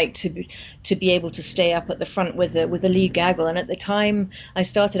was like to be able to stay up at the front with the lead gaggle. And at the time, I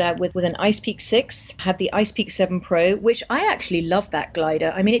started out with an Ice Peak 6, had the Ice Peak 7 Pro, which I actually loved that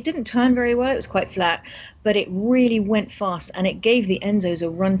glider. I mean, it didn't turn very well; it was quite flat, but it really went fast, and it gave the Enzos a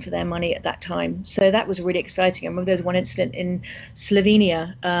run for their money at that time. So that was really exciting. I remember there was one incident in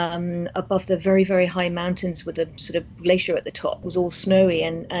Slovenia, above the very, very high mountains with a sort of glacier at the top. It was all snowy,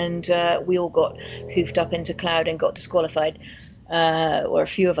 and we all got hoofed up into cloud and got disqualified. Or a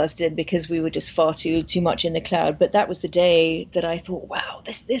few of us did, because we were just far too much in the cloud. But that was the day that I thought, wow,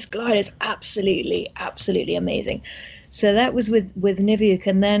 this glider is absolutely amazing. So that was with Niviuk.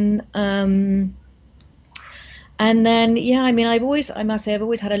 And then, yeah, I mean, I must say, I've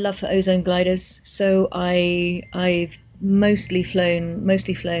always had a love for ozone gliders. So I've mostly flown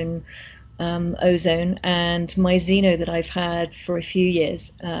ozone, and my Xeno that I've had for a few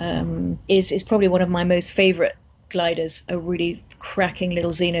years is probably one of my most favorite gliders. A really cracking little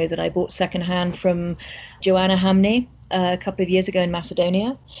Xeno that I bought secondhand from Joanna Hamney a couple of years ago in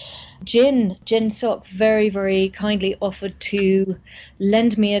Macedonia. Jin Sok very, very kindly offered to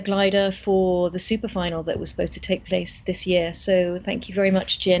lend me a glider for the super final that was supposed to take place this year. So thank you very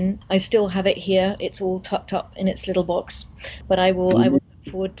much, Jin. I still have it here. It's all tucked up in its little box, but I will look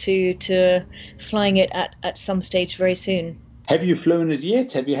forward to flying it at some stage very soon. Have you flown it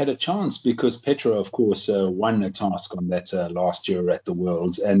yet? Have you had a chance? Because Petra, of course, won a task on that last year at the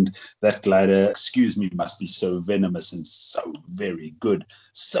Worlds, and that glider, must be so venomous and so very good,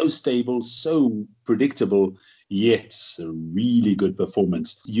 so stable, so predictable, yet a really good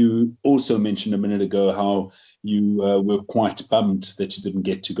performance. You also mentioned a minute ago how you were quite bummed that you didn't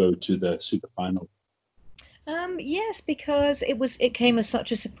get to go to the super final. Yes, because it came as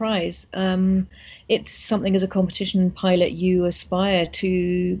such a surprise. It's something, as a competition pilot, you aspire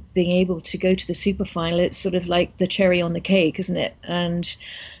to being able to go to the super final. It's sort of like the cherry on the cake, isn't it? And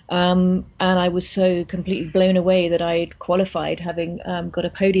I was so completely blown away that I'd qualified, having got a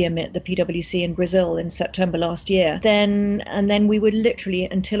podium at the PWC in Brazil in September last year. Then we were literally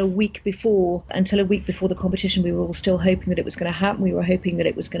until a week before the competition, we were all still hoping that it was going to happen. We were hoping that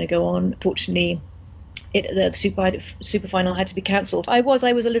it was going to go on. Fortunately, the super final had to be cancelled. I was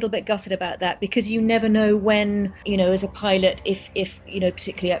a little bit gutted about that, because you never know when, as a pilot, if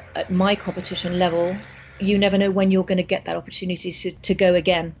particularly at my competition level, you never know when you're going to get that opportunity to go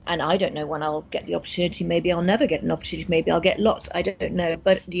again. And I don't know when I'll get the opportunity. Maybe I'll never get an opportunity. Maybe I'll get lots. I don't know.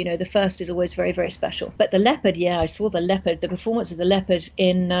 But, the first is always very, very special. But the Leopard, I saw the Leopard, the performance of the Leopard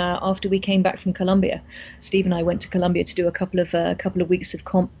after we came back from Colombia. Steve and I went to Colombia to do a couple of weeks of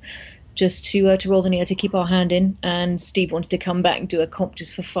comp, just to roll the needle, to keep our hand in. And Steve wanted to come back and do a comp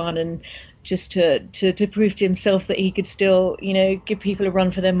just for fun, and just to prove to himself that he could still, give people a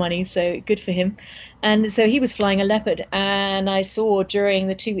run for their money. So good for him. And so he was flying a Leopard, and I saw during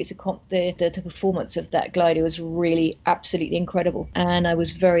the 2 weeks of comp the performance of that glider was really absolutely incredible. And I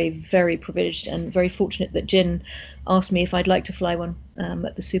was very, very privileged and very fortunate that Jin asked me if I'd like to fly one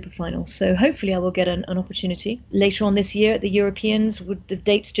at the super final. So hopefully I will get an opportunity later on this year at the Europeans. The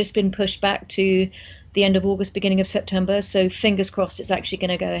date's just been pushed back to the end of August, beginning of September. So fingers crossed it's actually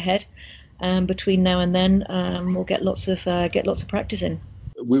going to go ahead. Between now and then, we'll get lots of practice in.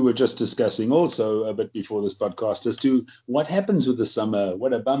 We were just discussing also a bit before this podcast as to what happens with the summer.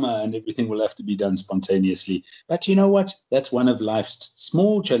 What a bummer, and everything will have to be done spontaneously. But you know what? That's one of life's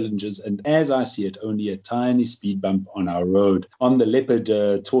small challenges, and as I see it, only a tiny speed bump on our road. On the Leopard,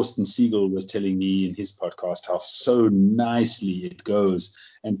 Torsten Siegel was telling me in his podcast how so nicely it goes.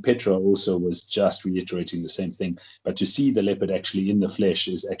 And Petra also was just reiterating the same thing. But to see the Leopard actually in the flesh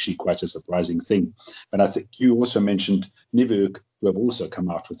is actually quite a surprising thing. But I think you also mentioned Niviuk, who have also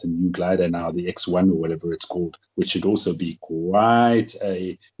come out with a new glider now, the X1 or whatever it's called, which should also be quite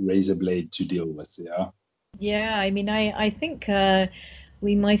a razor blade to deal with. Yeah, I mean, I think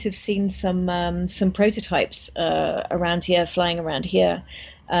we might have seen some prototypes around here, flying around here.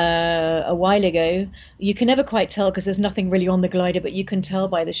 A while ago. You can never quite tell because there's nothing really on the glider, but you can tell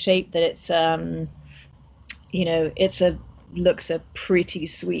by the shape that it's looks a pretty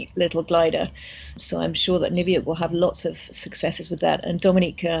sweet little glider. So I'm sure that Niviuk will have lots of successes with that. And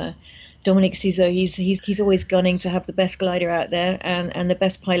Dominic Cizo, he's always gunning to have the best glider out there and the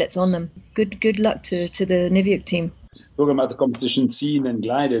best pilots on them. Good luck to the Niviuk team. talking about the competition scene and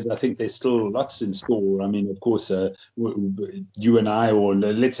gliders, I think there's still lots in store. I mean, of course, you and I, or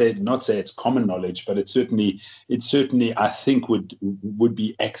let's say, not say it's common knowledge, but it certainly, I think, would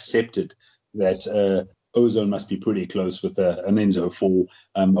be accepted that Ozone must be pretty close with an Enzo 4.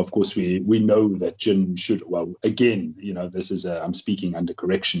 Of course, we know that Jin should, well, again, this is, I'm speaking under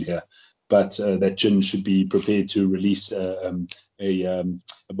correction here, but that Jin should be prepared to release a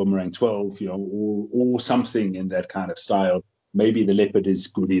Boomerang 12, or something in that kind of style. Maybe the Leopard is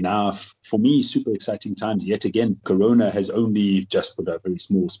good enough. For me, super exciting times yet again. Corona has only just put a very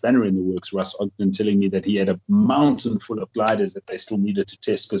small spanner in the works. Russ Ogden telling me that he had a mountain full of gliders that they still needed to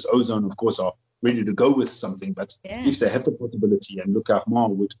test, because Ozone, of course, are ready to go with something. But if they have the possibility, and Luc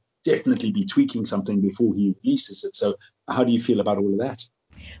Armand would definitely be tweaking something before he releases it. So how do you feel about all of that?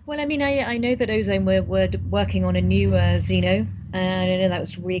 Well, I mean, I know that Ozone were working on a new Xeno, and I know that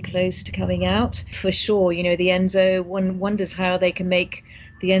was really close to coming out. For sure, the Enzo, one wonders how they can make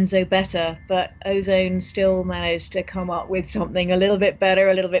the Enzo better, but Ozone still managed to come up with something a little bit better,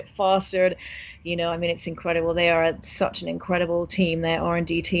 a little bit faster. I mean, it's incredible. They are such an incredible team. Their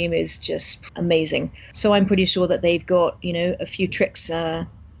R&D team is just amazing. So I'm pretty sure that they've got, a few tricks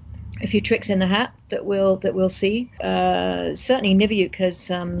in the hat that we'll see. Certainly Niviuk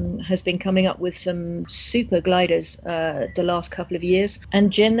has been coming up with some super gliders the last couple of years.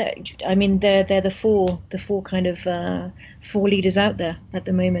 And Jin, I mean, they're the four kind of four leaders out there at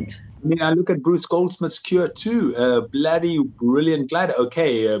the moment. I mean, I look at Bruce Goldsmith's Cure 2, bloody brilliant glider.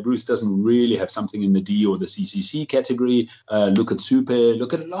 Okay, Bruce doesn't really have something in the D or the CCC category. Look at Super.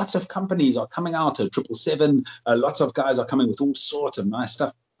 Look at lots of companies are coming out. 777. Lots of guys are coming with all sorts of nice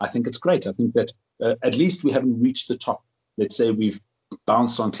stuff. I think it's great. I think that at least we haven't reached the top. Let's say we've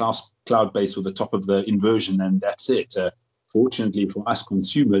bounced on Cloudbase or the top of the inversion, and that's it. Fortunately for us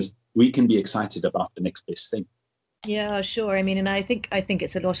consumers, we can be excited about the next best thing. Yeah, sure. I mean, and I think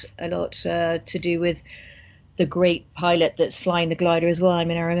it's a lot to do with the great pilot that's flying the glider as well. I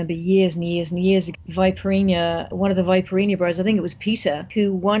mean, I remember years and years and years ago, Viperina, one of the Viperina brothers, I think it was Peter,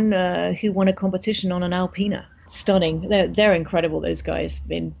 who won a competition on an Alpina. Stunning. They're incredible, those guys.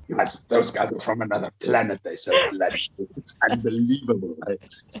 Yes, those guys are from another planet. They're so bloody. It's unbelievable. Right?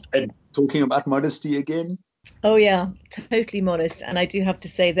 And talking about modesty again. Oh yeah, totally modest. And I do have to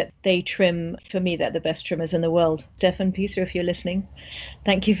say that they trim, for me, they're the best trimmers in the world. Stefan, Peter, if you're listening,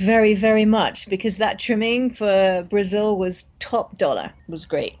 thank you very, very much, because that trimming for Brazil was top dollar. It was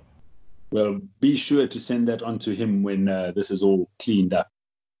great. Well, be sure to send that on to him when this is all cleaned up.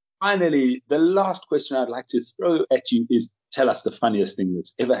 Finally, the last question I'd like to throw at you is, tell us the funniest thing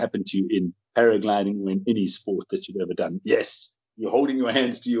that's ever happened to you in paragliding or in any sport that you've ever done. Yes, you're holding your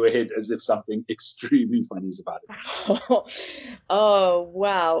hands to your head as if something extremely funny is about it. Oh,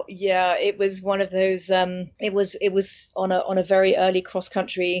 wow. Yeah, it was one of those, it was on a very early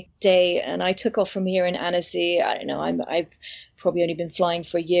cross-country day, and I took off from here in Annecy. I don't know, I've probably only been flying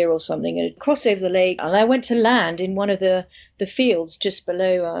for a year or something, and crossed over the lake, and I went to land in one of the fields just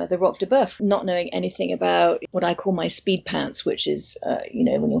below the Roc de Boeuf, not knowing anything about what I call my speed pants, which is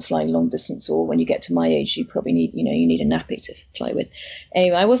when you're flying long distance, or when you get to my age, you probably need you need a nappy to fly with.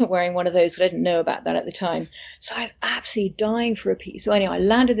 Anyway, I wasn't wearing one of those, but I didn't know about that at the time, so I was absolutely dying for a pee. So anyway, I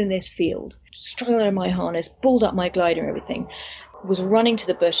landed in this field, struggled in my harness, balled up my glider and everything, was running to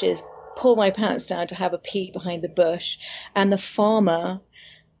the bushes, pull my pants down to have a peek behind the bush, and the farmer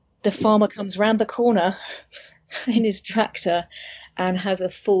comes round the corner in his tractor and has a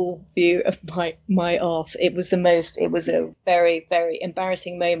full view of my arse. It was a very, very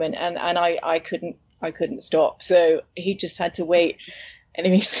embarrassing moment, and I couldn't stop, so he just had to wait,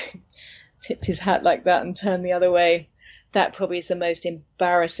 and he tipped his hat like that and turned the other way. That probably is the most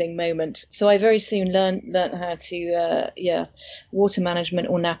embarrassing moment. So I very soon learned how to water management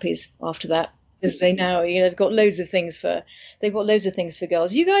or nappies after that, because they now they've got loads of things for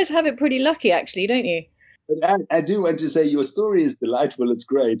girls. You guys have it pretty lucky, actually, don't you? I do want to say your story is delightful. It's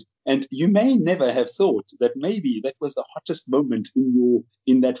great, and you may never have thought that maybe that was the hottest moment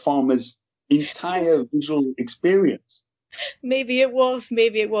in that farmer's entire visual experience. Maybe it was.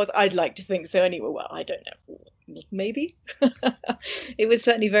 I'd like to think so anyway. Well, I don't know. Maybe. It was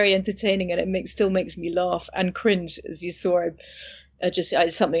certainly very entertaining, and it still makes me laugh and cringe, as you saw.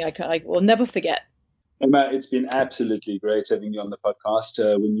 It's something I will never forget. Emma, it's been absolutely great having you on the podcast.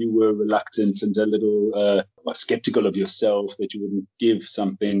 When you were reluctant and a little skeptical of yourself that you wouldn't give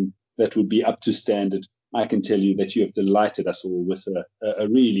something that would be up to standard, I can tell you that you have delighted us all with a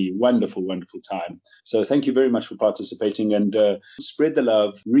really wonderful, wonderful time. So thank you very much for participating, and spread the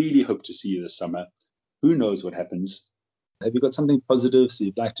love. Really hope to see you this summer. Who knows what happens? Have you got something positive so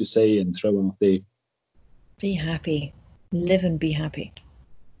you'd like to say and throw out there? Be happy. Live and be happy.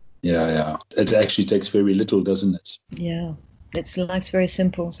 Yeah. It actually takes very little, doesn't it? Yeah. Life's very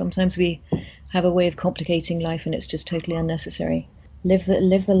simple. Sometimes we have a way of complicating life and it's just totally unnecessary. Live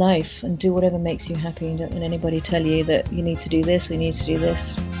the life and do whatever makes you happy. Don't let anybody tell you that you need to do this or you need to do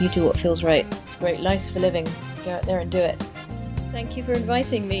this. You do what feels right. It's great. Life's for living. Go out there and do it. Thank you for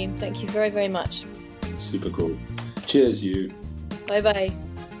inviting me. Thank you very, very much. Super cool. Cheers, you. Bye-bye.